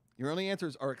 So your only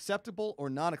answers are acceptable or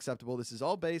not acceptable. This is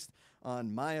all based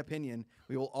on my opinion.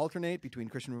 We will alternate between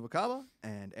Christian Rubalcaba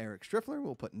and Eric Striffler.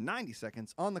 We'll put 90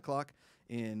 seconds on the clock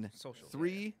in Social.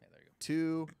 3, Yeah, there you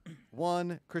 2,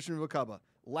 1. Christian Rubalcaba.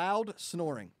 Loud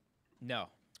snoring. go. No.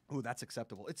 Ooh, that's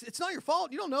acceptable. It's not your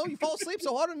fault. You don't know. You fall asleep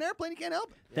so hard on an airplane, you can't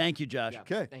help it. Thank you, Josh. Yeah,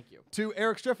 Okay. Thank you. To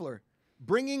Eric Striffler.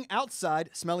 Bringing outside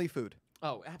smelly food.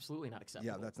 Oh, absolutely not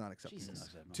acceptable. Yeah, that's not acceptable. Jesus.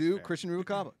 To Christian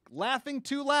Rubalcaba. Laughing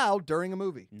too loud during a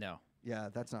movie. No. Yeah,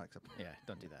 that's not acceptable. Yeah,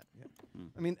 don't do that.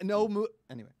 I mean, no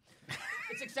anyway.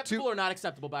 It's acceptable or not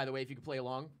acceptable, by the way, if you could play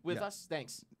along with Yeah. us.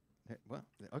 Thanks. Hey, well,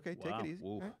 okay, take Wow. it easy. Ooh.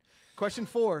 All right. Question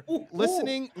 4.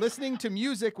 Listening to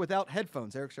music without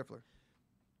headphones. Eric Striffler.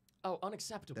 Oh,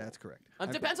 unacceptable. That's correct.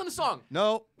 Depends on the song.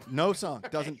 No song.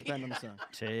 Doesn't depend on the song.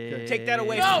 Take that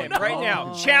away No, from him no. right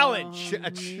now. Challenge.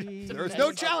 There's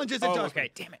no challenges in Oh, Josh.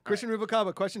 okay. Damn it. Christian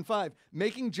Rubalcaba. Question 5.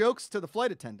 Making jokes to the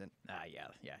flight attendant.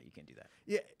 Yeah, you can do that.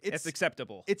 Yeah, It's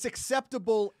acceptable. It's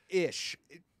acceptable-ish.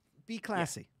 Be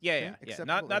classy. Yeah. Okay?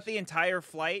 Not Acceptable-ish. the entire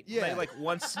flight. Yeah. But like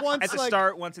once Once, at the like-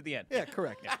 start, once at the end. Yeah,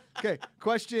 correct. Okay,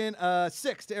 question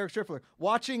 6 to Eric Striffler.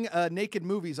 Watching naked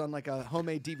movies on like a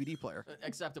homemade DVD player.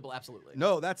 Acceptable, absolutely.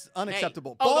 No, that's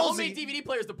unacceptable. Hey. Oh, the Ballsy. homemade DVD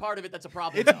player is the part of it that's a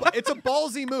problem. It's a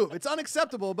ballsy move. It's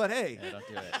unacceptable, but hey. Don't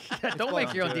do it. Don't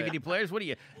make your own DVD players. What are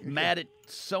you, mad at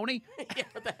Sony? Yeah,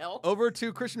 what the hell? Over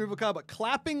to Christian Rubalcaba.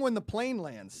 Clapping when the plane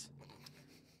lands.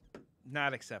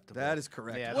 Not acceptable. That is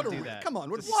correct. Yeah, what don't a do re- that. Come on,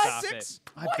 what is Stop 6? it.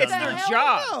 I've It's done their that.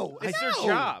 job. No, It's their no.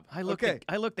 job. I look, Okay.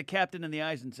 I look the captain in the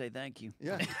eyes and say thank you.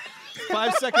 Yeah.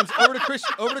 5 seconds. Over to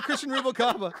Christian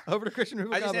Rubalcaba. Over to Christian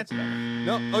Rubalcaba. I just answered that.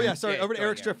 No. Oh yeah. Sorry. Yeah, Over to go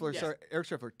Eric ahead, yeah. Striffler. Yes. Sorry, Eric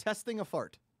Striffler. Testing a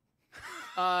fart.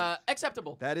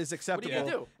 Acceptable. That is acceptable.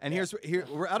 gonna do? And here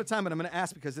we're out of time, but I'm going to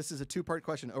ask because this is a 2-part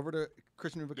question. Over to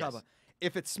Christian Rubalcaba. Yes.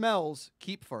 If it smells,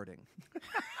 keep farting.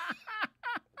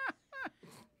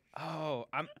 Oh,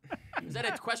 I'm Is that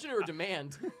a question or a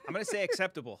demand? gonna say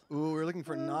acceptable. Ooh, we're looking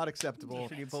for not acceptable.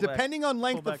 Should you pull back? Depending on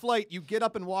length Pull of back. flight, you get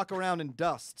up and walk around in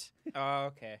dust. Oh,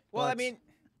 okay. Well, I But- mean,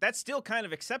 that's still kind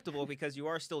of acceptable because you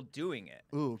are still doing it.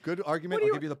 Ooh, good argument. What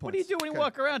do I'll give you the points. What do you do when you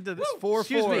walk around to this? It's 4-4.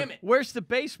 Excuse me. Damn it. Where's the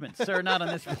basement, sir? Not on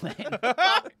this plane.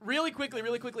 Really quickly,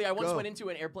 I once Go. went into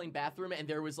an airplane bathroom and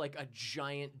there was like a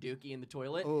giant dookie in the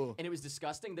toilet Ooh. and it was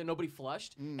disgusting. Then nobody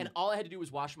flushed and all I had to do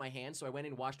was wash my hands. So I went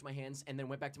in, washed my hands, and then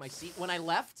went back to my seat. When I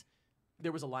left,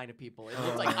 there was a line of people. It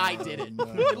looked like I did it.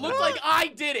 It looked like I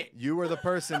did it. You were the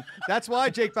person. That's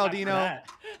why, Jake Baldino, that.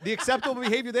 the acceptable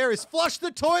behavior there is flush the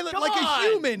toilet Come like a on.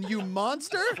 human, you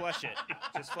monster. Flush it.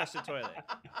 Just flush the toilet.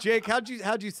 Jake, how'd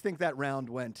you think that round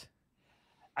went?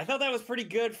 I thought that was pretty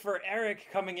good for Eric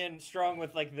coming in strong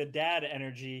with like the dad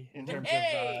energy in terms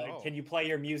Hey! of can you play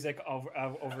your music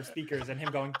over speakers, and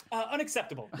him going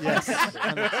unacceptable. Yes.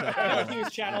 He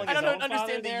was channeling I his don't own understand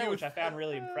father the there, youth. which I found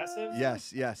really impressive.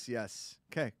 Yes.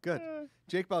 Okay, good.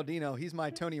 Jake Baldino, he's my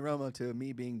Tony Romo to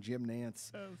me being Jim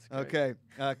Nance. Okay.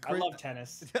 I love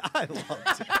tennis. I love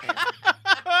tennis.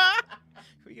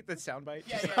 Can we get the soundbite?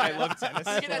 Yeah, Just, yeah, I yeah. love tennis.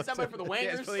 Can you get that soundbite for the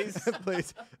Wangers? Yes,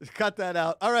 please. Please cut that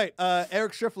out. All right,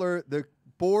 Eric Striffler, the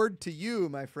board to you,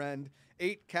 my friend.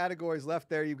 8 categories left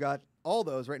there. You've got all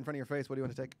those right in front of your face. What do you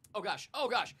want to take? Oh gosh.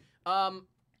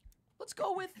 Let's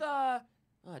go with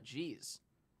geez.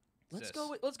 Let's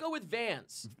go with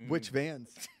Vans. Which vans?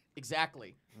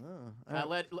 Exactly. Oh,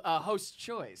 Let host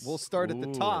choice. we'll start at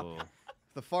the top. Ooh.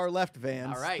 The far left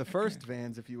vans. All right. The first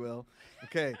vans, if you will.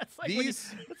 Okay.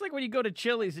 It's like, when you go to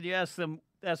Chili's and you ask them,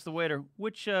 ask the waiter,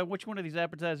 which one of these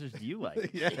appetizers do you like?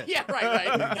 Yeah,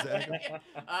 right. Exactly.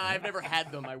 I've never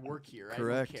had them. I work here.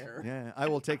 Correct. I don't care. Yeah, I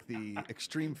will take the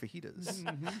extreme fajitas.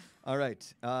 All right.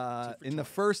 In the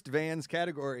first vans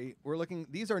category, we're looking.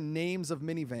 These are names of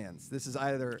minivans. This is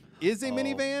either is a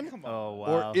minivan Oh,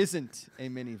 wow. or isn't a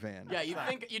minivan. Yeah,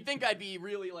 you'd think I'd be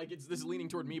really like this is leaning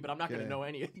toward me, but I'm not going Okay. to know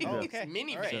any of these. okay.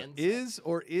 Minivans. Is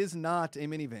or is not a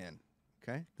minivan.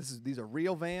 Okay. These are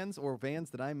real vans or vans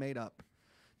that I made up.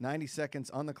 90 seconds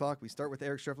on the clock. We start with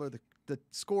Eric Striffler. The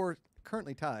score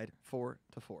currently tied 4-4.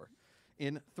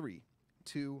 In 3,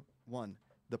 2, 1.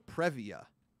 The Previa.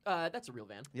 That's a real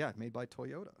van. Yeah, made by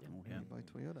Toyota. Yeah. Made by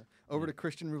Toyota. Over to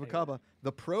Christian Rubalcaba.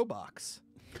 The Pro Box.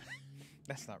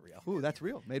 That's not real. Ooh, that's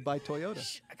real. Made by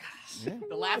Toyota. Yeah.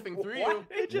 The laughing through you.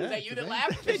 Is Yeah, that you it's a that van.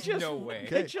 laughed? They just, No way.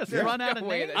 They just Yeah. run out of No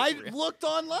way names. that's I real. looked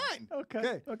online.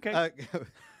 Okay.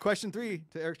 Question 3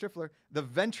 to Eric Striffler. The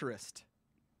Venturist.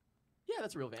 Yeah,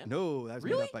 that's a real van. No, that was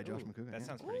Really? made up by Josh Ooh, Macuga. That yeah.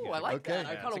 sounds pretty Ooh, good. I like Okay. that.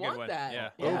 I Yeah, kind that's of a good want one. that.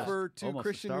 Yeah. Over to Almost a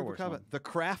Christian Star Wars Rubalcaba. one. The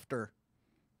Crafter.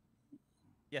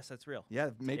 Yes, that's real. Yeah,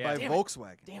 made Yeah. by Damn it.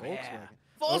 Volkswagen. Damn it. Volkswagen.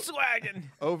 Volkswagen.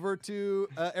 Over to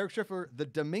Eric Striffler. The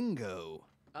Domingo.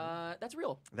 That's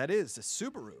real. That is the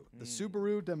Subaru. The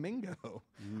Subaru Domingo.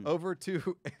 Over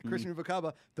to Christian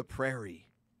Rubalcaba. The Prairie.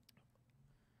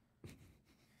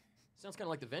 Sounds kind of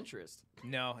like the Venturist.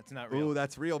 No, it's not real. Ooh,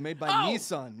 that's real. Made by Oh,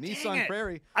 Nissan. Nissan it.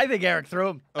 Prairie. I think Eric threw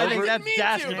him. I think Over- that's Me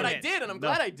dastardly. too, but I did, and I'm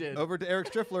glad I did. Over to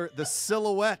Eric Striffler. The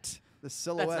Silhouette. The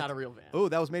Silhouette. That's not a real van. Oh,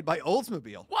 that was made by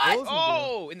Oldsmobile. What? Oldsmobile.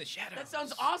 Oh, in the shadows. That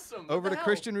sounds awesome. What Over the to hell?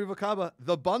 Christian Rubalcaba.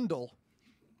 The Bundle.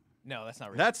 No, that's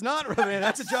not real. That's not real, man.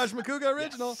 That's a Josh Macuga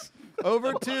original.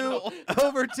 Over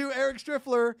to Eric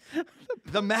Striffler.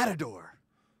 The Matador.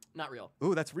 Not real.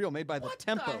 Ooh, that's real. Made by the What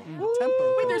Tempo. the- The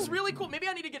Tempo. Wait, there's really cool. Maybe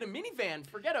I need to get a minivan.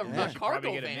 Forget a Yeah. a Should cargo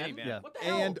probably get a van. minivan. Yeah. What the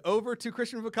hell? And over to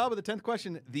Christian Rubalcaba. The 10th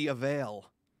question. The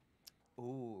Avail.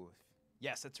 Ooh.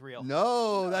 Yes, that's real.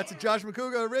 No, that's a Josh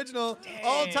Macuga original.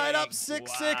 All tied up 6-6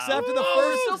 after the Oh,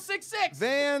 we're first still 6-6.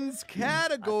 Vans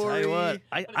category. Tell you what,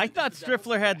 I thought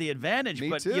Striffler had the advantage, Me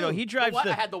but too. he drives What?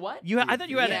 the. I had the what? I thought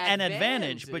you had The an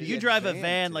advantage, but advantage. you The drive a van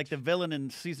advantage. like the villain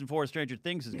in season 4 of Stranger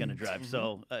Things is going to drive.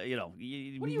 So What do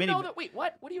you mini- know that? Wait,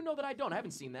 what? What do you know that I don't? I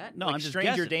haven't seen that. No, Like I'm just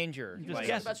stranger guessing. danger. I'm just Like,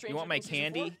 guessing. About Stranger you want my Things season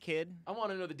candy, 4? kid? I want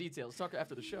to know the details. Talk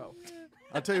after the show.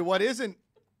 I'll tell you what isn't.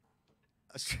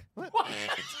 What? What?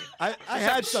 I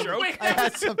had something. Wait, I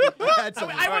had something. I had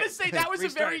something. I want to say that was a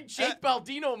Restart. very Jake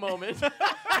Baldino moment.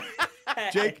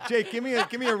 Jake, give me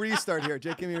a restart here.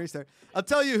 Jake, give me a restart. I'll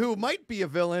tell you who might be a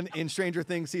villain in Stranger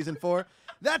Things season 4.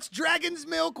 That's Dragon's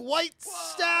Milk White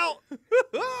Stout.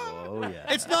 Oh yeah.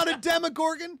 It's not a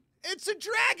Demogorgon. It's a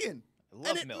dragon, I love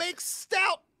and it milk. makes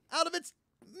stout out of its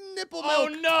nipple Oh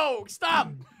milk. no!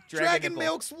 Stop. Dragon nipple.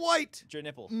 milk's white. Your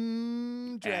nipple.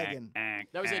 Dragon.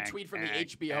 That was a tweet from the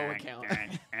HBO account.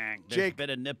 There's Jake- been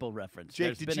a nipple reference. Jake,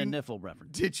 There's did been a you- nipple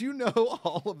reference. Did you know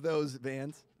all of those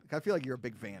vans? I feel like you're a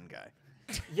big van guy.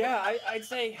 Yeah, I'd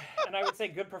say, and I would say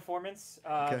good performance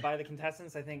Okay. by the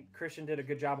contestants. I think Christian did a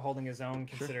good job holding his own,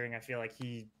 considering I feel like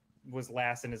he was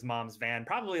last in his mom's van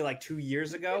probably like 2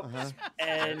 years ago. Uh-huh.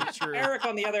 And True. Eric,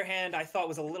 on the other hand, I thought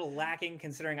was a little lacking,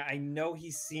 considering I know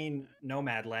he's seen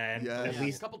Nomadland Yeah. at Yeah,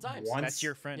 least a couple times. once. That's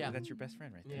your friend. Yeah. That's your best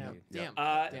friend right there. Yeah. dude.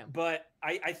 Damn. Damn. But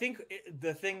I think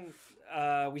the thing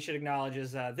we should acknowledge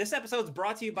is this episode's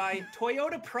brought to you by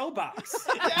Toyota Pro Box.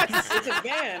 It's a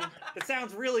van that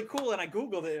sounds really cool, and I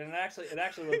googled it, and it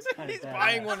actually looks kind of He's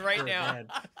buying one right now.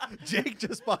 Jake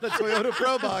just bought a Toyota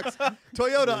Pro Box.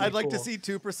 Toyota, Really I'd like to cool. see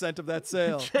 2% of that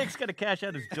sale. Jake's gonna cash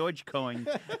out his Dogecoin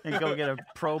and go get a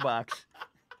Pro Box.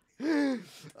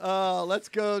 Let's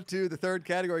go to the third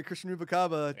category. Christian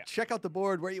Rubalcaba, check out the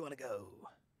board. Where you want to go?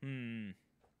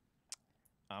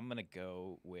 I'm gonna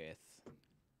go with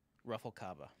Ruffle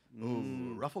Caba.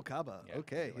 Ooh, Ruffle Caba. Yeah,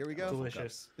 Okay, I here we like go.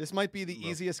 Delicious. This might be the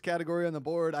easiest category on the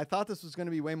board. I thought this was going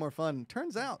to be way more fun.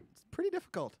 Turns out it's pretty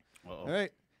difficult. Uh-oh. All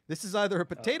right. This is either a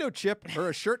potato chip or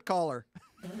a shirt collar.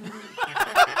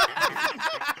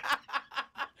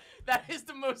 That is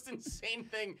the most insane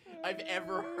thing I've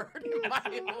ever heard in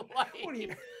my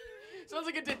life. Sounds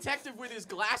like a detective with his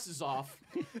glasses off.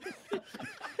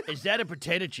 Is that a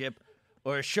potato chip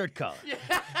or a shirt collar?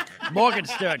 Yeah.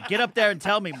 Morgenstern, get up there and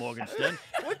tell me, Morgenstern.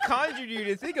 What conjured you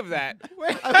to think of that?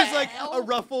 I was like hell? a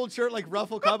ruffled shirt, like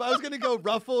Ruffle Caba. I was going to go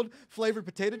ruffled flavored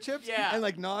potato chips Yeah. and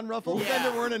like non-ruffled. But then Yeah.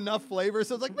 there weren't enough flavors,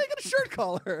 so I was like, make it a shirt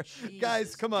collar. Guys,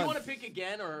 Jesus. come Do on. you want to pick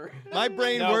again, or? My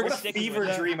brain No, works. what a sticking fever with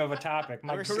that. dream of a topic.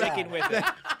 My We're God. sticking with it.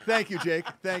 Thank you, Jake.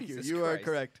 Thank you. Jesus You are Christ.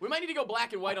 correct. We might need to go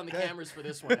black and white on the Okay. cameras for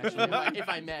this one, actually, if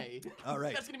I may. All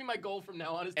right. That's gonna be my goal from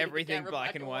now on. Is to get the Everything camera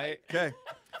black and white. Okay.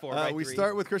 4 by We 3.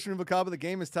 start with Christian Rubacaba. The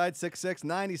game is tied 6-6.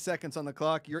 90 seconds on the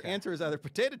clock. Your answer is either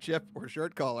potato chip or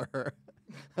shirt collar.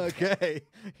 Okay,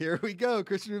 here we go.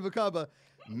 Christian Rubacaba.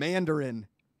 Mandarin.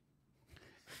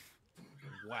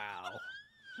 Wow.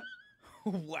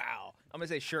 Wow. I'm going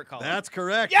to say shirt collar. That's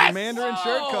correct. Yes! Mandarin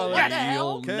shirt Whoa, collar. what the hell?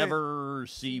 You'll Okay. never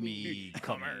see me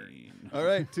coming. All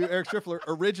right, to Eric Striffler.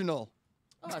 Original.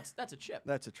 Oh, that's a chip.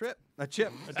 That's a trip. A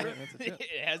chip. That's a chip.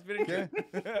 It has been a Okay.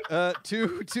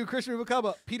 trip. To Christian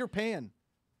Rubacaba. Peter Pan.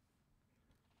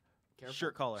 Careful.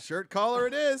 Shirt collar. Shirt collar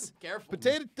it is. Careful.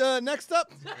 Potato. Next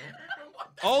up.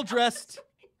 All dressed.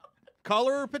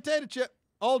 Collar or potato chip.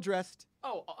 All dressed.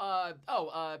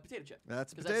 Potato chip.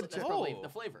 That's a 'Cause potato that's chip. probably the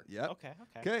flavor. Yep. Okay.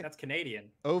 Okay. That's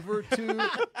Canadian. Over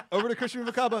to Christian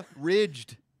Rubacaba.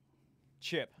 Ridged.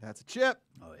 Chip. That's a chip.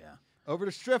 Oh, yeah. Over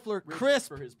to Striffler. Rich Crisp.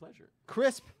 for his pleasure.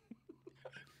 Crisp.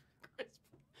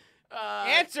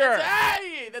 Answer!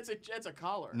 That's a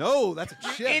collar. No, that's a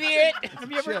chip. Idiot!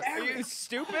 Have you ever? Chip. Are you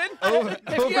stupid? Over,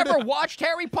 Have you over ever to, watched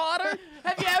Harry Potter?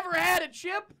 Have you ever had a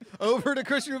chip? over to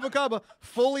Christian Rubacaba.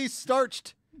 Fully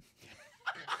starched.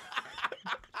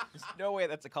 There's no way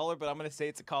that's a collar, but I'm going to say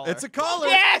it's a collar. It's a collar.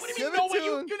 Yes! What do you Give mean? No it way. to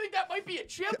You him. think that might be a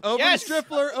chip? Over Yes! to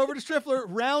Striffler. Over to Striffler.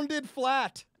 Rounded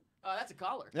flat. That's a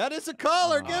collar. That is a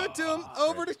collar. Give it to him.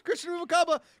 Over to Christian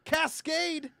Rubacaba.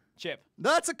 Cascade. Chip.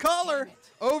 That's a collar.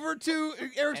 Over to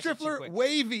Eric Answer too Striffler. quick.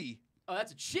 Wavy. Oh,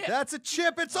 that's a chip. That's a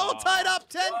chip. It's all tied up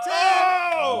 10-10.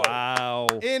 Oh! Wow.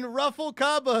 In Ruffle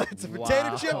Caba. It's a potato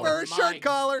Wow. chip Oh or a my shirt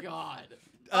collar. God.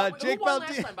 Jake who won Baldini-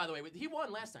 last time, by the way? He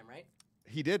won last time, right?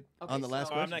 He did Okay, on the last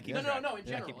so- question. I'm not keeping Yeah. No, in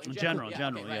general. keep- In General, yeah,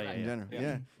 general, okay, yeah, right, In right. general, Yeah.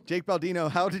 yeah. Jake Baldino,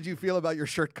 how did you feel about your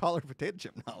shirt collar potato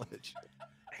chip knowledge?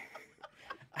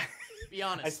 Be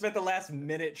honest. I spent the last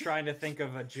minute trying to think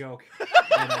of a joke, and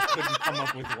I couldn't come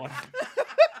up with one.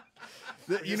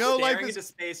 You know, life Staring is into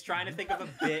space, trying to think of a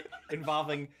bit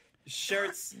involving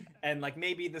shirts and like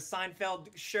maybe the Seinfeld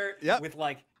shirt Yep. with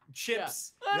like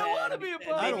chips. I don't and- wanna be a and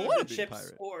pirate. I don't maybe wanna the be a chips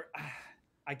pirate. or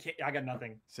I can't. I got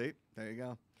nothing. See, there you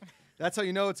go. That's how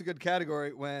you know it's a good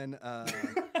category when No.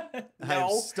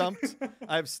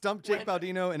 I've stumped Jake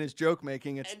Baldino and his joke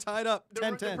making. It's And tied up the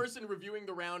 10-10. person reviewing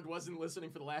the round wasn't listening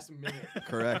for the last minute.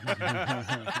 Correct.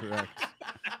 Correct.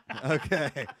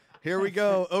 Okay. Here we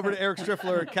go. Over to Eric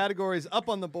Striffler. Categories up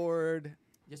on the board.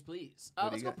 Yes, please. What do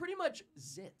Let's you go got? pretty much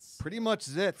zits. Pretty much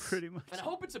zits. Pretty much. And I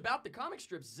hope it's about the comic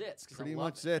strip zits. 'Cause Pretty I love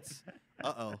much it. zits.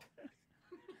 Uh-oh.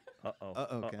 Uh-oh.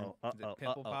 Uh-oh, Ken. Uh-oh.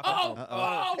 Pimple Uh-oh. popper. Oh! Uh-oh.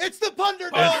 Oh! It's the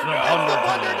Punderdome!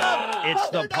 It's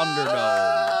the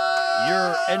Punderdome.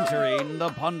 You're entering the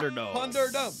Punderdome.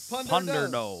 Punderdome.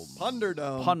 Punderdome.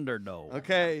 Punderdome. Punderdome.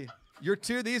 Okay. Your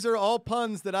two, these are all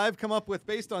puns that I've come up with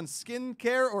based on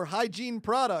skincare or hygiene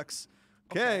products.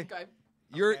 Okay. Okay.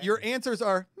 Your answers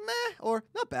are meh or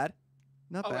not bad.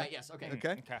 Not Oh, bad. right, yes, okay.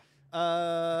 Okay.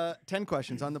 Okay. 10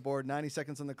 questions on the board, 90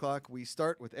 seconds on the clock. We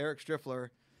start with Eric Striffler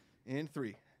in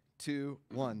 3, 2,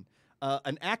 1.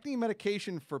 An acne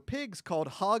medication for pigs called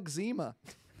Hogzema.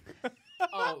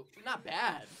 Oh, not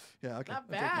bad. Yeah, okay. Not I'll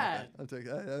take bad. I'll take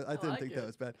that. I didn't like think it. that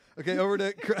was bad. Okay, over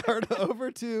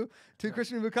to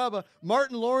Christian Mukaba.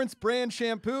 Martin Lawrence brand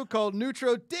shampoo called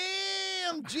Neutro.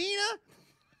 Damn, Gina.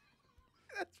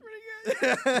 That's pretty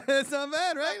good. It's not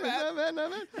bad, right? It's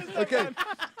not bad. Okay.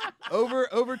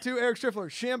 Over to Eric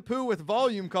Striffler. Shampoo with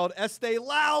volume called Estee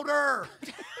Lauder.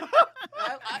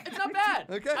 It's not bad.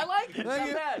 Okay. I like it. It's Thank not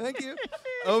you. bad. Thank you.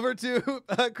 Over to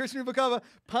Christian Bukava.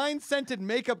 Pine-scented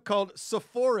makeup called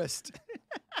Sephorist.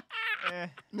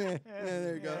 Nah,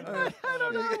 there you go. All right. I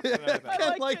don't know.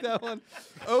 Can't like that one.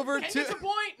 Over Can't to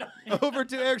disappoint. over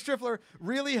to Eric Striffler.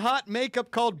 Really hot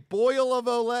makeup called Boil of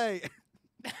Olay.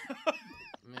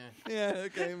 Meh. Yeah,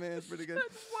 okay, man, it's pretty good.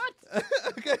 What?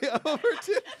 Okay,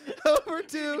 over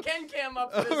to Ken cam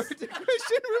up for over this. to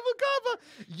Christian Rubukava.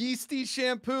 Yeasty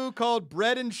shampoo called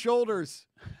Bread and Shoulders.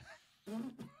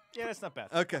 Yeah, that's not bad.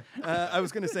 Okay, I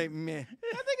was gonna say meh. I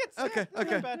think it's Okay, not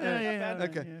okay. bad. Yeah.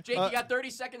 Okay. Jake, you got 30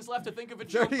 seconds left to think of a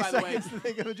joke, 30 by the way. seconds to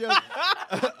think of a joke.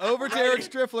 Over to Eric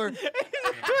Striffler.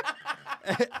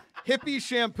 Hippie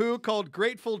shampoo called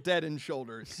Grateful Dead and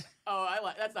Shoulders. Oh,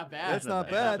 that's not bad. That's not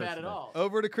Not bad. bad at all.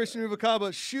 Over to Christian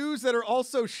Rubakaba. Shoes that are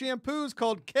also shampoos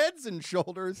called Keds and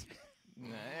Shoulders.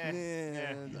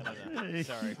 Yeah.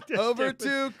 Sorry. Over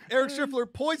to Eric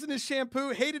Striffler. Poisonous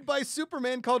shampoo hated by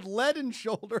Superman called Lead and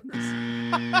Shoulders.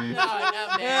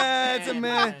 Yeah, it's a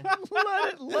man.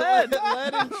 Lead. Lead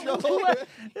and Shoulders.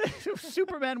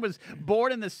 Superman was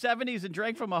born in the 70s and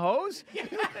drank from a hose?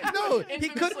 No, he Infamously.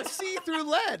 couldn't see through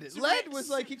lead. Lead was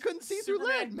like he couldn't see through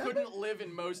Superman lead. Remember? couldn't live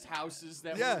in most houses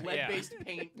that Yeah. were lead-based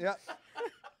paint. Yeah.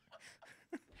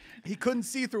 He couldn't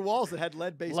see through walls that had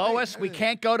lead-based Lois, paint. we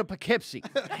can't go to Poughkeepsie.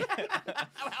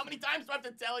 How many times do I have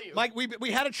to tell you? Mike,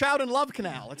 we had a child in love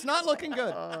canal. It's not looking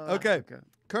good. Okay.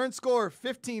 Current score,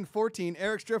 15-14.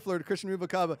 Eric Striffler to Christian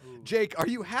Rubacaba. Jake, are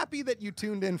you happy that you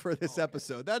tuned in for this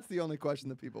episode? That's the only question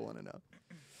that people want to know.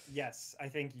 Yes, I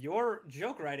think your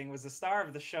joke writing was the star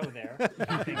of the show there.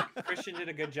 I think Christian did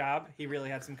a good job. He really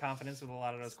had some confidence with a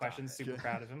lot of those questions. Super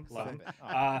proud of him. Love him.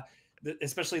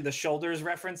 Especially the shoulders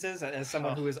references. As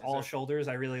someone who is all shoulders,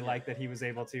 I really like that he was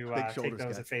able to take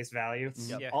those at face value. Yeah, it's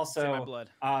in my Also, blood.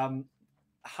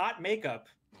 hot makeup.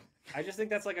 I just think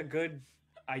that's like a good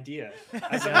idea.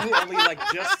 As someone who only like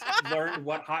just learned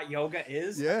what hot yoga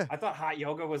is, Yeah. I thought hot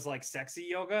yoga was like sexy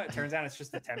yoga. It turns out it's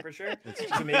just the temperature.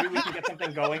 So maybe we can get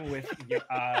something going with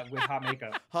hot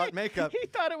makeup. Hot makeup. He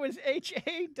thought it was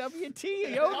HAWT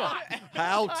yoga.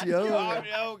 Hot yoga.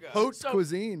 Yoga. Haute So-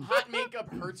 cuisine. Hot makeup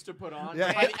hurts to put on.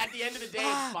 Yeah. But at the end of the day,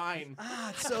 it's fine. Ah,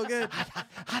 it's so good.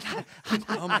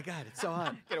 Oh my God, it's so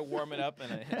hot. Gotta warm it up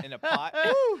in a pot.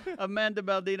 Amanda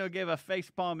Baldino gave a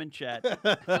facepalm in chat.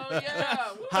 Oh yeah.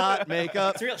 Woo. Hot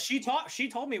makeup. It's real. She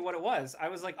told me what it was. I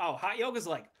was like, oh, hot yoga's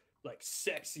like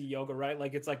sexy yoga, right?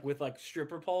 Like it's like with like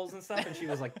stripper poles and stuff. And she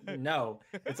was like, no,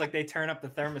 it's like they turn up the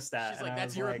thermostat. She's And like, I that's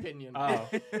was your like, opinion. Oh,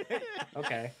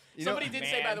 okay. Somebody did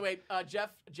say, by man. the way,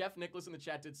 Jeff Nicholas in the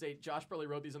chat did say Josh probably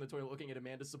wrote these on the toilet looking at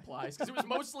Amanda's supplies because it was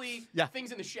mostly Yeah.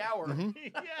 things in the shower.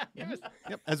 Yeah.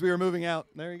 Yep. As we were moving out,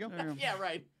 there you go. Yeah,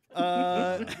 right.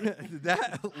 Let's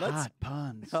Hot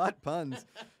puns. hot puns.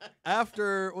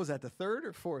 After what was that, the third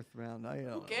or fourth round? I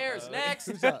Who cares? Next.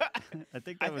 Who's up? I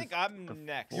think I that was. think I'm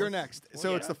next. You're next.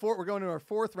 So it's the fourth. We're going to our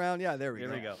fourth round. Yeah, there we Here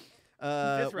go. we go. Fifth round.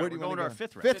 Where do We're you going wanna to our go?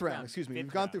 fifth round. Fifth Fifth round. round. Excuse me. Fifth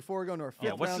We've gone round. through four. We're going to our fifth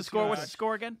Yeah, what's round. the score? What's the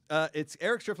score again? It's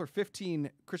Eric Striffler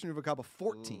 15, Christian Rubacaba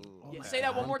 14. Yeah, say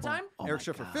that one more time. Oh Eric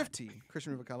my Striffler God. 15,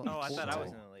 Christian Rubacaba 14. Oh, I thought I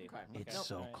was in the lead. Okay. It's Nope.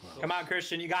 so Alright, close. cool. Come on,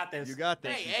 Christian, you got this. You got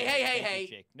this. Hey.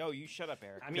 Jake. No, you shut up,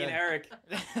 Eric. I mean, Okay. Eric.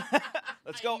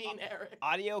 Let's go. I mean, Eric.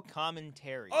 Audio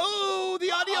commentary. Oh,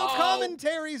 the audio Uh-oh.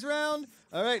 commentaries round.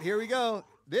 All right, here we go.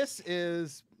 This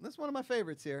is one of my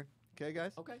favorites here. Okay,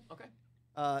 guys. Okay.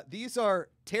 These are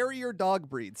terrier dog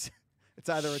breeds. It's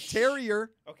either a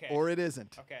terrier Okay. or it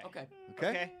isn't. Okay. Okay.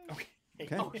 Okay. Okay.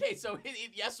 Okay. Okay. So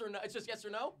yes or no? It's just yes or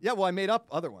no. Yeah. Well, I made up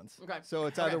other ones. Okay. So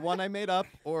it's Okay. either one I made up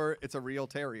or it's a real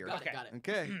terrier. Got it. Got it.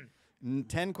 Okay.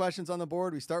 10 questions on the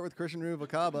board. We start with Christian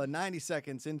Rubacaba. 90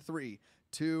 seconds in 3,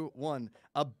 2, 1.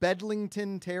 A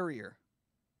Bedlington Terrier.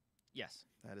 Yes.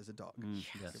 That is a dog.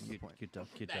 Yes. Give him the point. Good dog.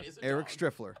 Good That dog. is a Eric dog.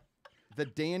 Striffler. The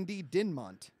Dandy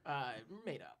Dinmont.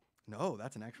 Made up. No,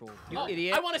 that's an actual. Oh,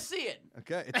 idiot. I want to see it.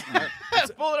 Okay.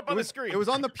 Let's pull it up on the was, screen. It was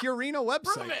on the Purina website.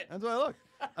 Prove it. That's why I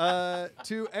looked.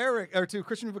 To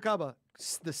Christian Rubacaba,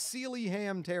 the Sealy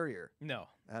Ham Terrier. No.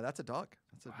 That's a dog.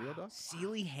 That's a real dog.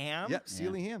 Sealy ham? Yep,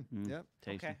 Sealy Ham. Yep.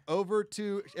 Tasty. Okay. Over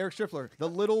to Eric Striffler, the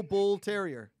Little Bull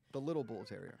Terrier. The Little Bull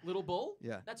Terrier. Little bull.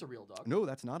 Yeah. That's a real dog. No,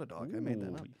 that's not a dog. I made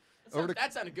that up. Over to-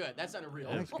 That sounded good. That sounded real.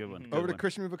 That was a good one. Over to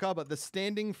Christian Rubacaba, the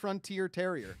Standing Frontier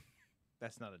Terrier.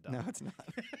 That's not a dog. No, it's not.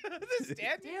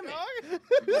 Damn it.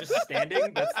 Just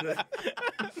standing. That's the.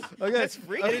 Okay. That's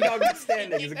freaky. Any dog that's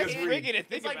standing is a good That's breed. freaky to It's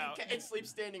think like about. it sleeps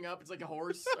standing up. It's like a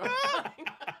horse.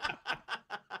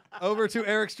 Over to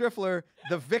Eric Striffler,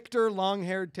 the Victor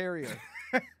Long-Haired Terrier.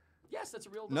 Yes, that's a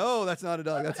real dog. No, that's not a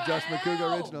dog. That's a What Josh the Macuga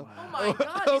hell? original. Oh my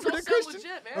God, Over these all to sound Christian.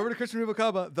 legit, man. Over to Christian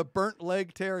Rubacaba, the Burnt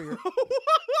Leg Terrier.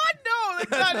 What? No,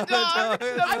 that's not a dog.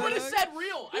 I would have said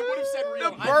real. I would have said real.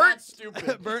 I'm bird- not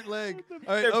stupid. Burnt leg. All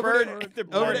right, They're over burnt- to, they're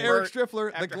over to burnt Eric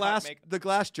Striffler, after hot the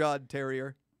glass-jawed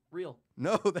terrier. Real.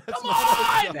 No, that's Come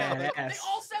not on! a dog. Badass. They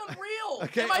all sound real.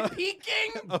 Okay, Am I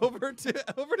peeking? Over to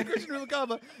Christian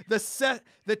Rubacaba,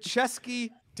 the Chesky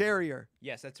Terrier.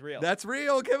 Yes, that's real. That's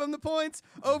real. Give him the points.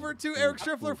 Over to Eric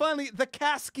Striffler, finally, the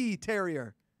Kasky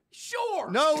Terrier. Sure.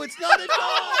 No, it's not a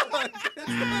dog. It's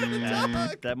not a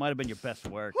dog. That might have been your best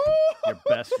work. Your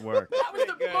best work. That was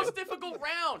the Good. most difficult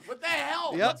round. What the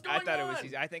hell? Yep. What's going I thought on? it was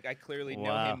easy. I think I clearly know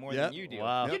Wow. him more Yep. than you do.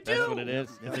 Wow. You That's do. what it is.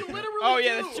 You It's a- literally Oh,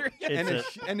 yeah, do. that's true.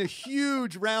 It's And a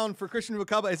huge round for Christian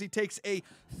Rubacaba as he takes a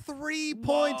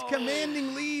 3-point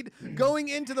commanding lead going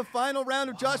into the final round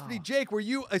of Josh Purdy. Jake, were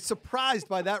you surprised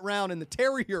by that round in the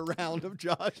Terrier round of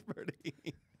Josh Purdy?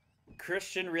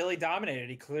 Christian really dominated.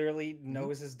 He clearly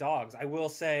knows his dogs. I will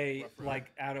say,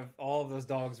 like, out of all of those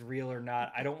dogs, real or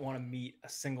not, I don't want to meet a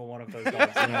single one of those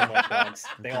dogs. I love dogs.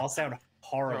 They all sound They're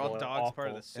horrible. all and dogs part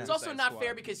of awful. the Suicide It's also not Squad.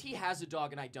 fair because he has a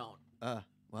dog and I don't.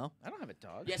 Well, I don't have a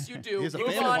dog. Yes, you do. He's a Move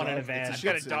fan of on. one in a van. I've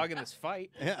got a dog in this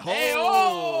fight. yeah. Hey,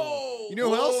 oh! You know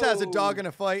who else has a dog in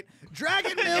a fight?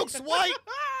 Dragon Milk's White.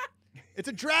 It's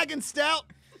a dragon stout.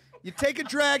 You take a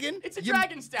dragon. It's a you-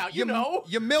 dragon stout, you know.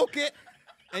 You milk it.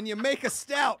 and you make a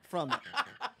stout from it.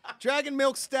 Dragon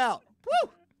milk stout. Woo!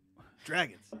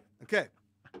 Dragons. Okay.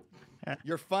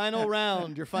 Your final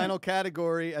round, your final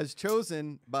category, as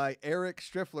chosen by Eric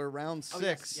Striffler, round 6. Oh,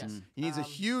 yes. He needs a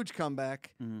huge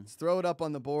comeback. Let's throw it up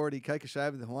on the board. IS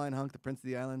the Hawaiian hunk, the Prince of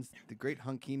the Islands, the Great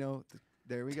Hunkino.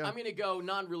 There we go. I'm gonna go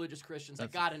non-religious Christians. I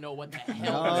gotta know what the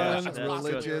hell these questions possibly are about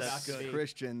Non-religious to be.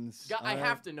 Christians. I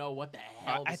have to know what the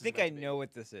hell. I this is think about I to be. know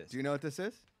what this is. Do you know what this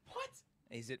is? What?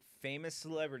 Is it famous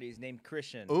celebrities named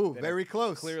Christian? Ooh, that very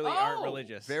close. Clearly Oh. aren't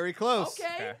religious. Very close.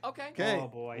 Okay. Okay. Okay. Oh,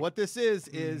 boy. What this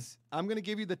is I'm going to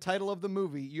give you the title of the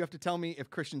movie. You have to tell me if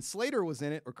Christian Slater was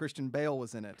in it or Christian Bale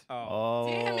was in it. Oh.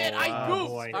 Damn it! I wow. goofed.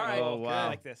 Boy. All right. Oh, wow. I Okay.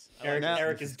 like this. I Eric, now-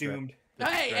 Eric is doomed.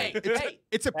 Hey.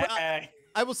 It's a. Hey.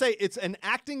 I will say it's an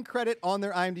acting credit on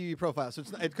their IMDb profile. So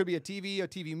it could be a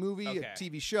TV movie, Okay. a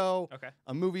TV show, Okay.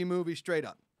 a movie straight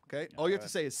up. Okay. All you have to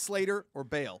say is Slater or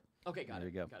Bale. Okay. Got There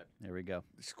it. we go. Got it. There we go.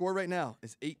 The score right now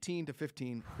is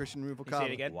 18-15. Christian Ruvalcaba. Can you say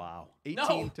it again? Wow. 18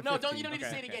 No, to no, 15. you don't need to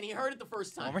say it again. He heard it the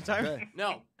first time. One more time. Okay.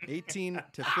 No. 18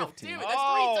 to Ow, 15. damn it, that's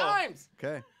Oh. 3 times.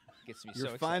 Okay. Gets me Your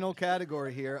so final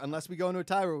category here, unless we go into a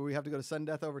tie where we have to go to sudden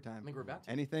death overtime. I think we're about to.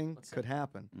 Anything Let's see. could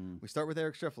happen. We start with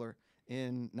Eric Striffler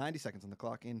in 90 seconds on the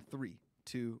clock in 3,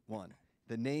 2, 1.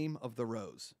 The name of the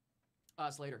rose.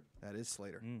 Slater. That is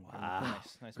Slater. Wow.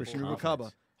 Nice. Christian bold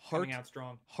Ruvalcaba. Coming out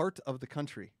strong. Heart of the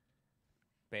country.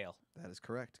 Bale. That is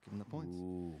correct. Give him the points.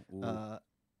 Ooh.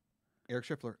 Eric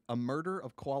Striffler. A murder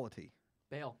of quality.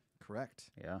 Bale.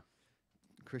 Correct. Yeah.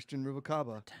 Christian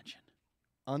Ruvalcaba. Attention.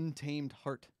 Untamed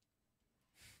heart.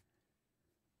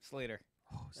 Slater.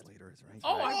 Oh, Slater is right.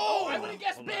 I would have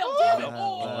guessed Bale. Damn it.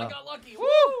 Oh, wow. I got lucky.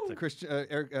 Woo!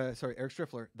 Eric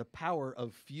Striffler. The power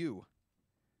of few.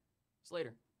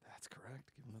 Slater. That's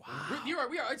correct. Give him the points.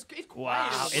 We are. It's quiet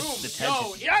Wow, in the room. it's the No,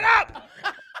 tension. shut up.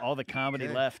 All the comedy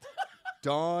Okay. left.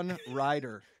 Dawn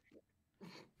Ryder.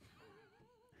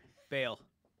 Bale.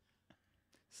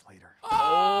 Slater.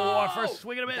 Oh, our first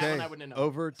swing and a miss. That Okay, one I wouldn't have known.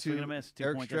 over Swing and to a miss,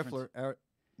 Eric 2-point Striffler.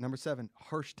 Number 7,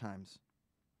 Harsh Times.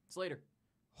 Slater.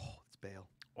 Oh, it's Bale.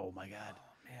 Oh my God.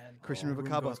 Man. Christian room goes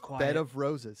Ruvalcaba, quiet. Bed of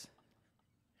Roses.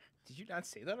 Did you not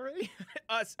say that already?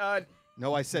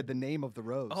 No, I said the name of the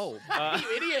rose. Oh.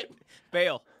 You idiot.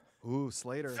 Bale. Ooh,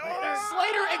 Slater.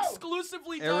 Slater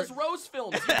exclusively Eric- does Rose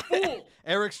films. You fool.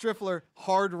 Eric Striffler,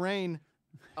 Hard Rain.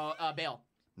 Bale.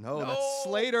 No, that's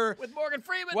Slater. With Morgan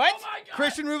Freeman. What? Oh my God.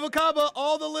 Christian Ruvalcaba,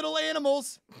 All the Little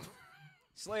Animals.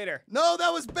 Slater. No,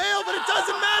 that was Bale, but it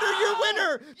doesn't matter. You're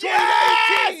winner.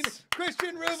 2018.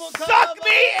 Christian Ruvalcaba. Suck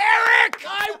me, Eric!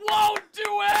 I won't do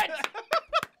it.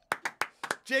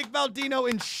 Jake Baldino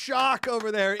in shock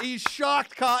over there. He's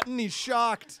shocked, Cotton. He's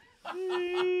shocked.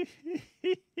 He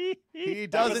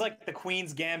That doesn't. was like the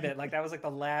Queen's Gambit. Like that was like the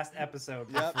last episode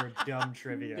Yep. for dumb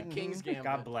trivia. The King's Gambit.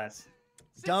 God bless.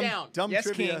 Sit down. Dumb Yes,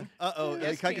 trivia. King. Uh-oh.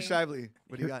 Yes, Kaika King. Shively.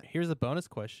 What do you got? Here's a bonus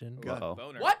question. Go. Uh-oh.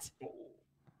 Boner. What?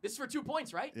 This is for 2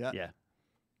 points, right? Yeah. Yeah.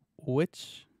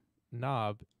 Which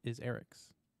knob is Eric's?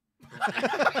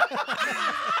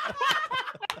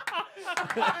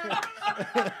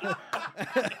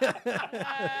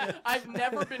 I've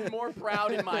never been more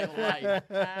proud in my life.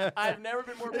 I've never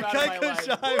been more proud in my Kaika life.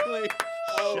 Shively.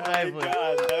 Oh my Shively.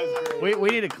 God, that was great. We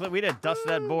need to we need to dust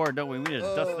that board, don't we? We need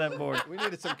to dust that board. We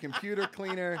needed some computer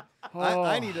cleaner. Oh.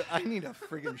 I need a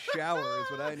friggin' shower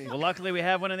is what I need. Well, luckily we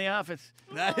have one in the office.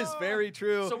 That is very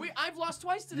true. So I've lost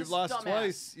twice to this You've lost dumbass.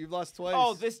 twice. You've lost twice.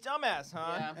 Oh, this dumbass,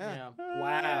 huh? Yeah, Yeah. yeah.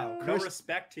 Wow. No Chris-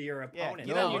 respect to your Yeah, opponent.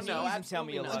 get No, on your no, knees and tell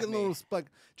me you absolutely love Look at me. little spunk.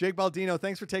 Jake Baldino,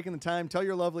 thanks for taking the time. Tell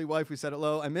your lovely wife we said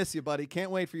hello. I miss you, buddy.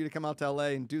 Can't wait for you to come out to LA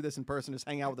and do this in person. Just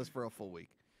hang out with us for a full week.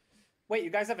 Wait, you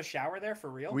guys have a shower there for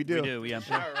real? We do. We do, yeah.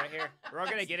 Shower right here. We're all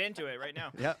gonna get into it right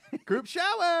now. Yep. Group shower.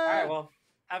 All right, well,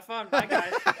 have fun. Bye,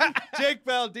 guys. Jake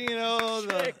Baldino,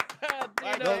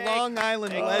 the Long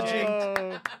Island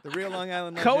legend, the real Long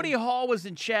Island legend. Cody Hall was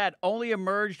in chat, only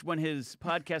emerged when his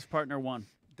podcast partner won.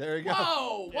 There you go.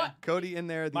 Whoa, what? Cody in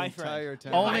there the My friend. entire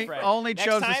time. Only friend. only Next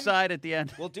chose a time- side at the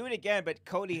end. We'll do it again, but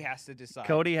Cody has to decide.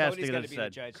 Cody has Cody's to gotta be the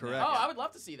decide. judge. Correct. now. Oh, I would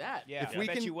love to see that. Yeah, If I we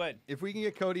bet can- you would. If we can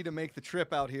get Cody to make the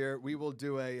trip out here, we will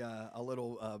do a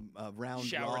little round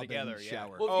Shower robin together, yeah.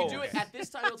 shower. Well, if Oh, you do it okay. at this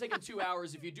time, it'll take him 2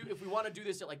 hours. If we want to do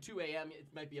this at like 2 a.m., it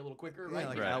might be a little quicker, Yeah, right?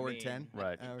 like Right. hour I mean, 10.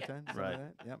 right. Hour 10. something Right.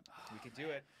 like that. Yep. We could do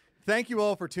it. Thank you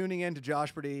all for tuning in to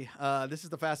Joshpardy. This is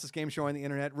the fastest game show on the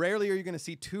internet. Rarely are you going to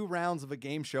see 2 rounds of a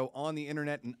game show on the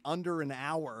internet in under an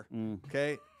hour.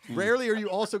 Okay. Rarely are you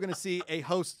also going to see a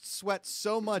host sweat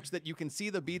so much that you can see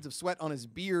the beads of sweat on his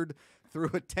beard through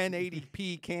a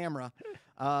 1080p camera.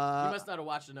 You must not have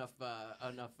watched enough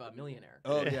Millionaire.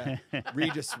 Oh yeah,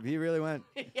 Regis, he really went.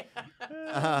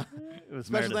 It was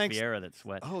Special Meredith thanks. Vieira that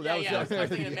sweat. Oh, Yeah, that yeah, I was was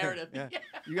thinking of Meredith. Yeah.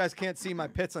 You guys can't see my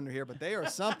pits under here, but they are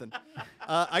something.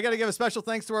 I got to give a special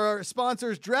thanks to our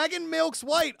sponsors, Dragon Milks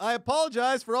White. I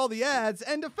apologize for all the ads.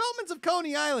 And to Feldman's of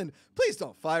Coney Island. Please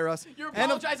don't fire us. You're And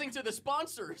of- apologizing to the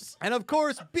sponsors. And of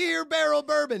course, Beer Barrel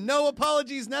Bourbon. No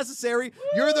apologies necessary.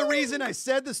 You're the reason I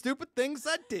said the stupid things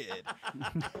I did.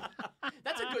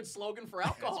 That's a good slogan for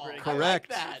alcohol. I Correct. like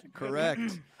that.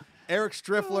 Correct. Eric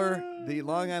Striffler, the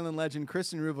Long Island legend,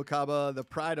 Kristen Ruvalcaba, the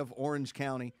pride of Orange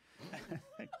County.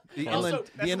 The Also, Inland, that's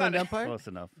the Inland not- Empire? Close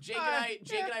enough. Jake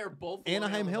and I are both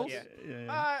Anaheim Long Island Hills?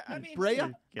 legends. I mean, Brea?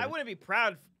 I wouldn't be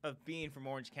proud of being from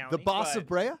Orange County. The boss but of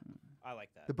Brea? I like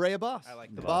that. The Brea boss. I like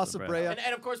the that. boss of Brea. And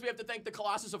of course, we have to thank the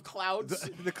Colossus of Clouds.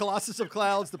 The Colossus of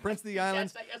Clouds, the Prince of the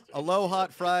Islands, Yes, yes. Aloha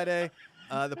Friday,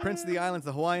 the Prince of the Islands,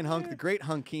 the Hawaiian Hunk, the Great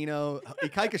Hunkino,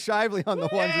 Ikaika Shively on the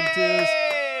ones and twos,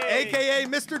 a.k.a.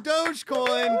 Mr.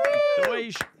 Dogecoin,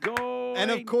 Dogecoin.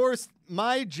 and of course,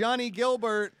 my Johnny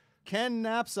Gilbert, Ken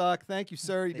Knapsack. Thank you,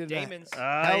 sir. You The did a Damons.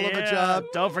 hell of a Yeah. job.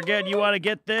 Don't forget, you want to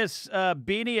get this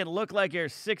beanie and look like you're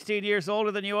 16 years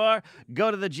older than you are? Go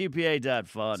to the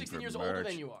GPA.fun. 16 for years merch. older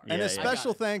than you are. And Yeah, a yeah.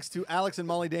 special thanks to Alex and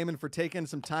Mollie Damon for taking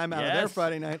some time out of their Yes.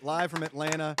 Friday night live from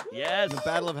Atlanta. Yes. The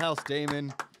Battle of House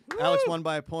Damon. Alex won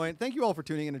by a point. Thank you all for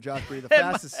tuning in to Josh Bree, the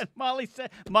fastest. And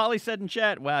Molly said in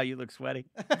chat, wow, you look sweaty.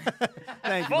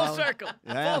 Thank you, Full Molly. circle.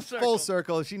 Yeah, Full circle. full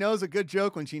circle. She knows a good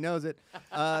joke when she knows it.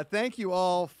 Thank you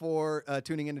all for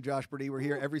tuning into Josh Bree. We're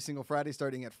here every single Friday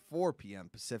starting at 4 p.m.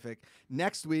 Pacific.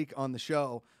 Next week on the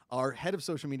show, our head of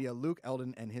social media, Luke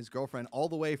Eldon, and his girlfriend, all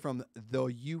the way from the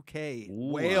UK,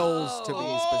 Wales to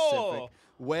be specific.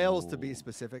 Wales to be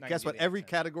specific. Not Guess gonna what? do the Every accent.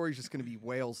 category is just going to be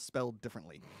Wales spelled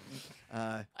differently.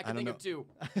 I can don't think know. of two.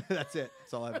 That's it.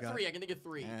 That's all I've Or got. three. I can think of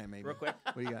three. Maybe. Real quick.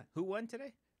 What do you got? Who won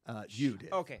today? You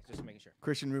did. Okay, just making sure.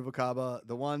 Christian Ruvalcaba,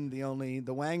 the one, the only,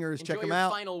 the Wangers. Enjoy Check them your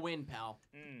out. final win, pal.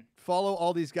 Follow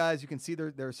all these guys. You can see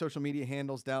their social media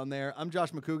handles down there. I'm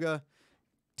Josh Macuga.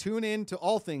 Tune in to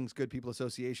all things Good People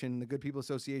Association. The Good People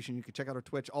Association, you can check out our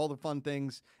Twitch, all the fun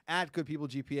things at Good People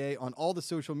GPA on all the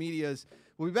social medias.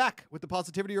 We'll be back with the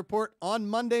Positivity Report on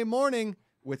Monday morning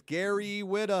with Gary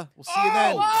Witta. We'll see you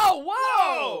then. Whoa,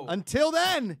 whoa! Until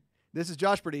then, this is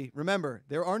Josh Brady. Remember,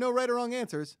 there are no right or wrong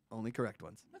answers, only correct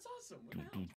ones. That's awesome.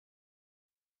 What the hell?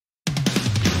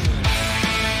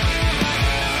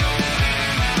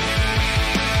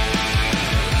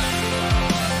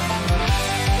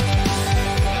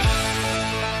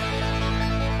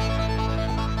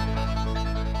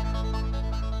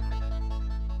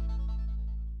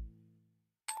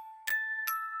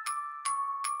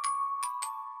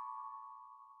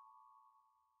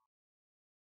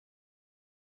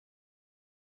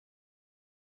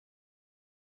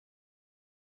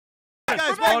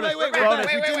 Guys, Bonus, wait. bonus.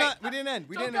 We didn't end.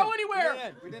 We Don't didn't go end. anywhere. We didn't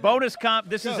end. We didn't end. Bonus comp.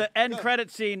 This is Go, an end go.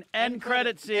 credit scene. End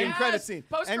credit scene. End credit Yes, scene.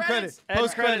 post End credits. credits.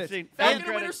 Post credit credits. scene. Falcon End and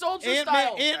Winter credits. Soldier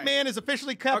style. Ant-Man is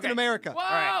officially Captain Okay. America. Whoa!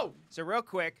 All right. So real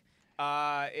quick,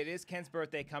 it is Ken's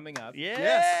birthday coming up. Yeah.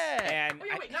 Yes. And Oh,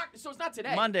 yeah, wait, so it's not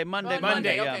today. Monday. Oh, Monday,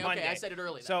 Okay, yeah, okay, Monday. I said it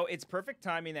early. So it's perfect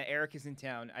timing that Eric is in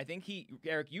town. I think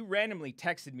Eric, you randomly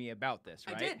texted me about this,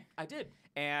 right? I did.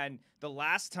 And the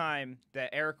last time that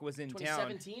Eric was in town,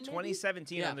 2017 maybe?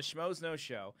 2017 Yeah. on the Schmoes No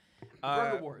Show,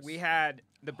 Burger Wars. we had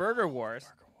the Burger Wars.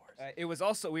 It was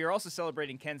also we were also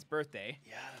celebrating Ken's birthday.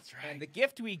 Yeah, that's right. And the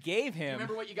gift we gave You him,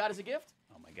 remember what you got as a gift?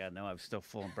 Oh my God, no, I'm still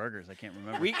full of burgers. I can't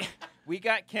remember. we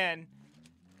got Ken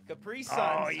Capri Suns.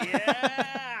 Oh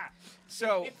yeah.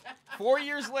 So 4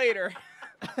 years later,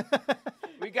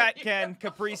 we got Ken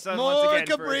Capri Sun More once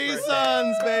again for Capri his birthday.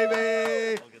 Suns,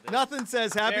 baby. Nothing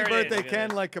says happy There it birthday, is, look at Ken,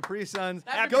 this. like Capri Suns.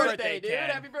 Happy Go to- birthday, dude. Ken.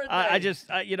 Happy birthday. I just,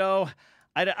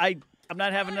 I'm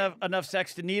not having enough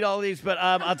sex to need all these, but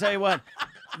I'll tell you what,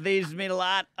 these mean a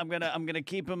lot. I'm gonna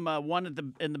keep them one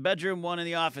in the bedroom, one in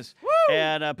the office,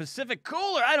 and Pacific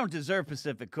Cooler. I don't deserve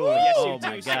Pacific Cooler. Yes, you oh do,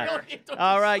 my sir. God! You don't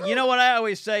All right, you know what I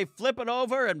always say: flip it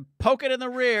over and poke it in the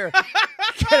rear.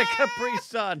 Get a Capri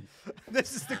Sun.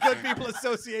 This is the Good People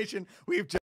Association. We've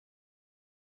just